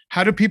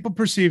 how do people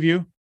perceive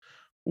you?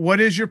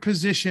 What is your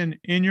position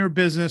in your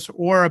business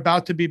or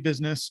about to be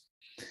business?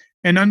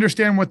 And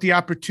understand what the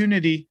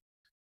opportunity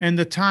and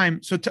the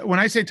time. So when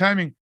I say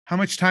timing, how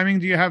much timing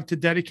do you have to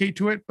dedicate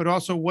to it? But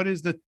also, what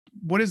is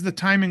the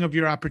timing of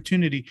your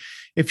opportunity?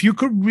 If you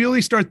could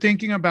really start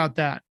thinking about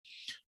that,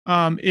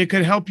 it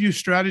could help you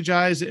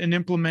strategize and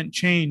implement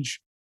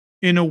change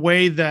in a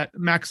way that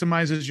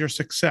maximizes your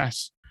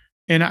success.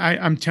 And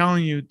I'm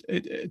telling you,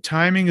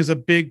 timing is a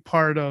big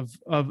part of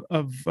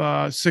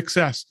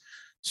success.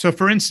 So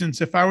for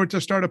instance, if I were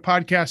to start a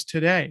podcast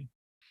today,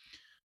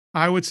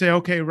 I would say,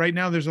 okay, right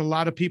now there's a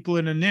lot of people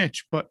in a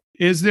niche, but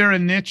is there a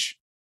niche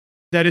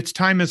that its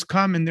time has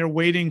come and they're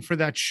waiting for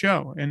that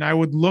show? And I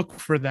would look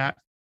for that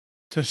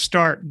to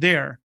start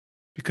there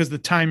because the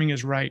timing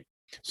is right.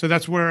 So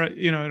that's where,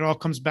 it all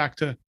comes back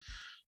to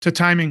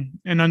timing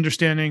and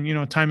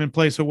understanding, time and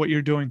place of what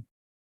you're doing.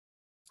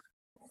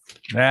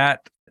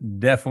 That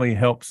definitely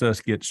helps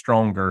us get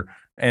stronger.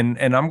 And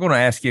I'm going to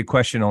ask you a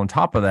question on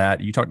top of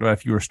that. You talked about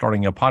if you were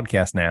starting a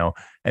podcast now,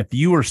 if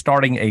you were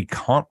starting a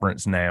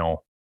conference now,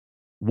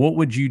 what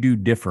would you do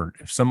different?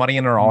 If somebody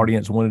in our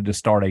audience wanted to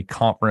start a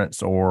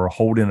conference or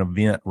hold an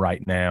event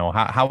right now,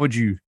 how would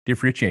you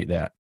differentiate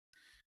that?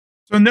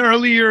 So in the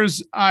early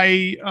years,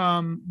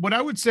 what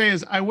I would say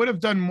is I would have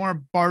done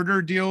more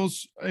barter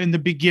deals in the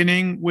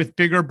beginning with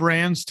bigger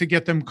brands to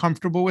get them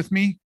comfortable with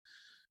me,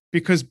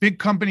 because big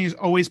companies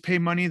always pay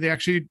money. They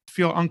actually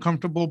feel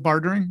uncomfortable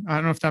bartering. I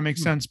don't know if that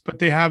makes sense, but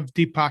they have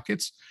deep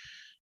pockets.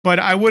 But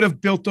I would have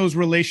built those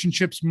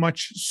relationships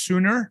much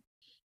sooner,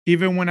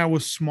 even when I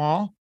was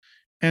small.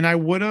 And I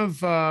would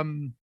have,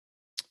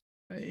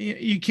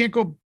 you can't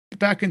go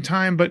back in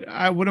time, but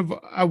I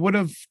would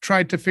have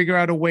tried to figure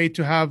out a way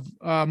to have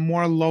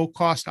more low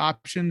cost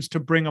options to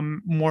bring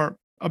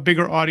a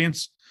bigger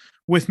audience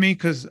with me,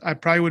 because I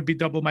probably would be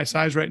double my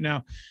size right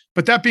now.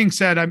 But that being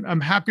said,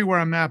 I'm happy where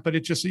I'm at, but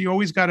it just, you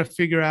always got to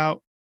figure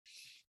out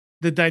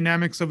the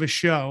dynamics of a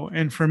show.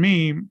 And for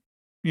me,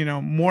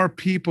 more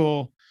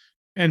people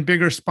and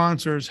bigger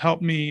sponsors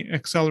help me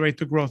accelerate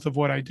the growth of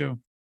what I do.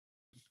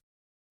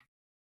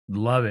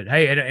 Love it.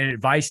 Hey, and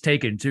advice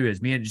taken too,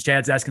 as me and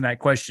Chad's asking that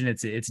question.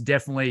 It's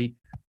definitely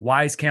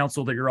wise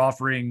counsel that you're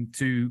offering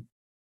to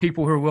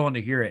people who are willing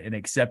to hear it and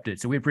accept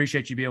it. So we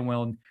appreciate you being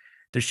willing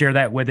to share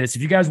that with us.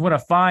 If you guys want to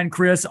find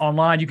Chris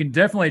online, you can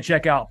definitely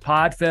check out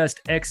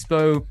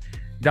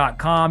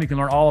podfestexpo.com. You can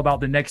learn all about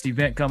the next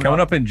event coming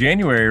up in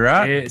January,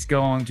 right? It's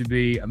going to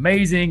be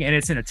amazing. And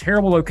it's in a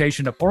terrible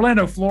location of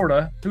Orlando,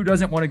 Florida. Who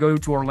doesn't want to go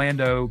to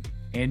Orlando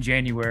in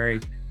January?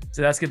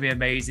 So that's going to be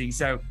amazing.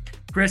 So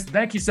Chris,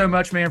 thank you so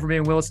much, man, for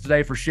being with us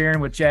today, for sharing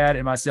with Chad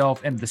and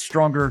myself and the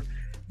Stronger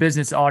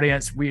Business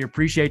audience. We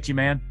appreciate you,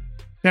 man.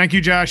 Thank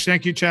you, Josh.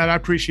 Thank you, Chad. I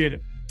appreciate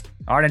it.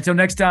 All right. Until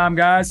next time,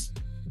 guys,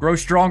 grow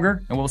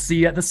stronger, and we'll see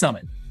you at the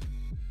summit.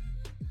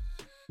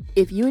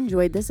 If you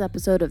enjoyed this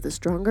episode of the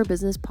Stronger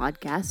Business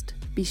Podcast,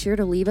 be sure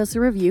to leave us a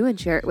review and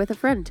share it with a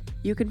friend.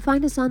 You can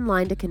find us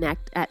online to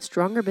connect at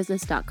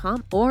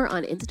strongerbusiness.com or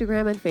on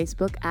Instagram and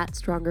Facebook at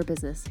Stronger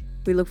Business.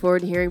 We look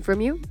forward to hearing from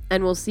you,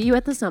 and we'll see you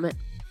at the summit.